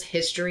Michael's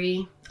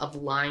history of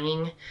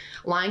lying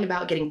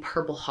about getting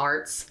Purple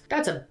Hearts,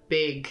 that's a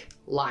big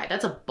lie.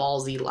 That's a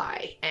ballsy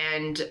lie.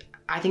 And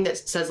I think that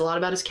says a lot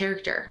about his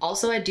character.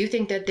 Also, I do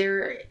think that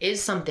there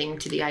is something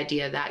to the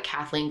idea that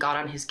Kathleen got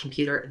on his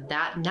computer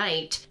that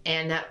night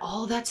and that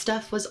all that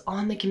stuff was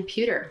on the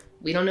computer.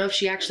 We don't know if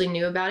she actually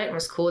knew about it and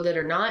was cool with it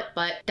or not,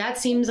 but that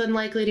seems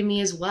unlikely to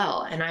me as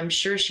well. And I'm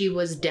sure she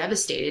was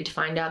devastated to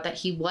find out that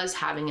he was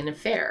having an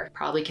affair.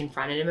 Probably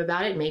confronted him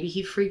about it. Maybe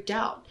he freaked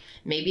out.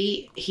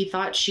 Maybe he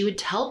thought she would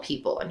tell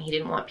people and he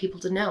didn't want people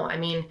to know. I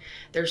mean,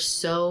 there's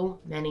so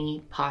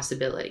many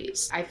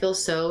possibilities. I feel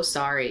so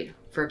sorry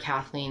for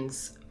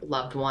Kathleen's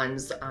loved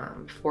ones,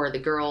 for the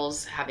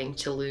girls having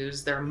to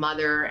lose their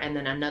mother and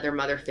then another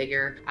mother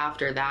figure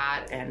after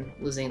that and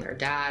losing their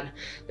dad.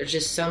 There's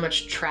just so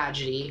much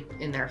tragedy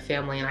in their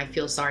family and I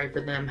feel sorry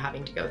for them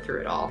having to go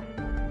through it all.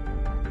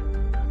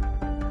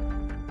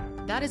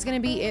 That is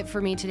going to be it for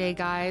me today,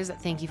 guys.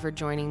 Thank you for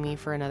joining me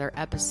for another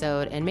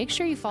episode, and make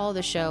sure you follow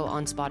the show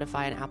on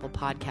Spotify and Apple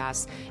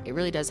Podcasts. It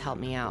really does help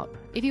me out.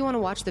 If you want to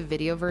watch the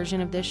video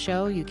version of this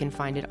show, you can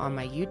find it on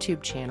my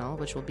YouTube channel,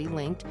 which will be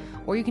linked,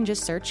 or you can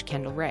just search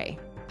Kendall Ray.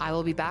 I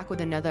will be back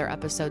with another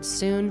episode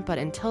soon, but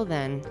until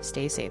then,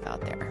 stay safe out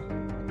there.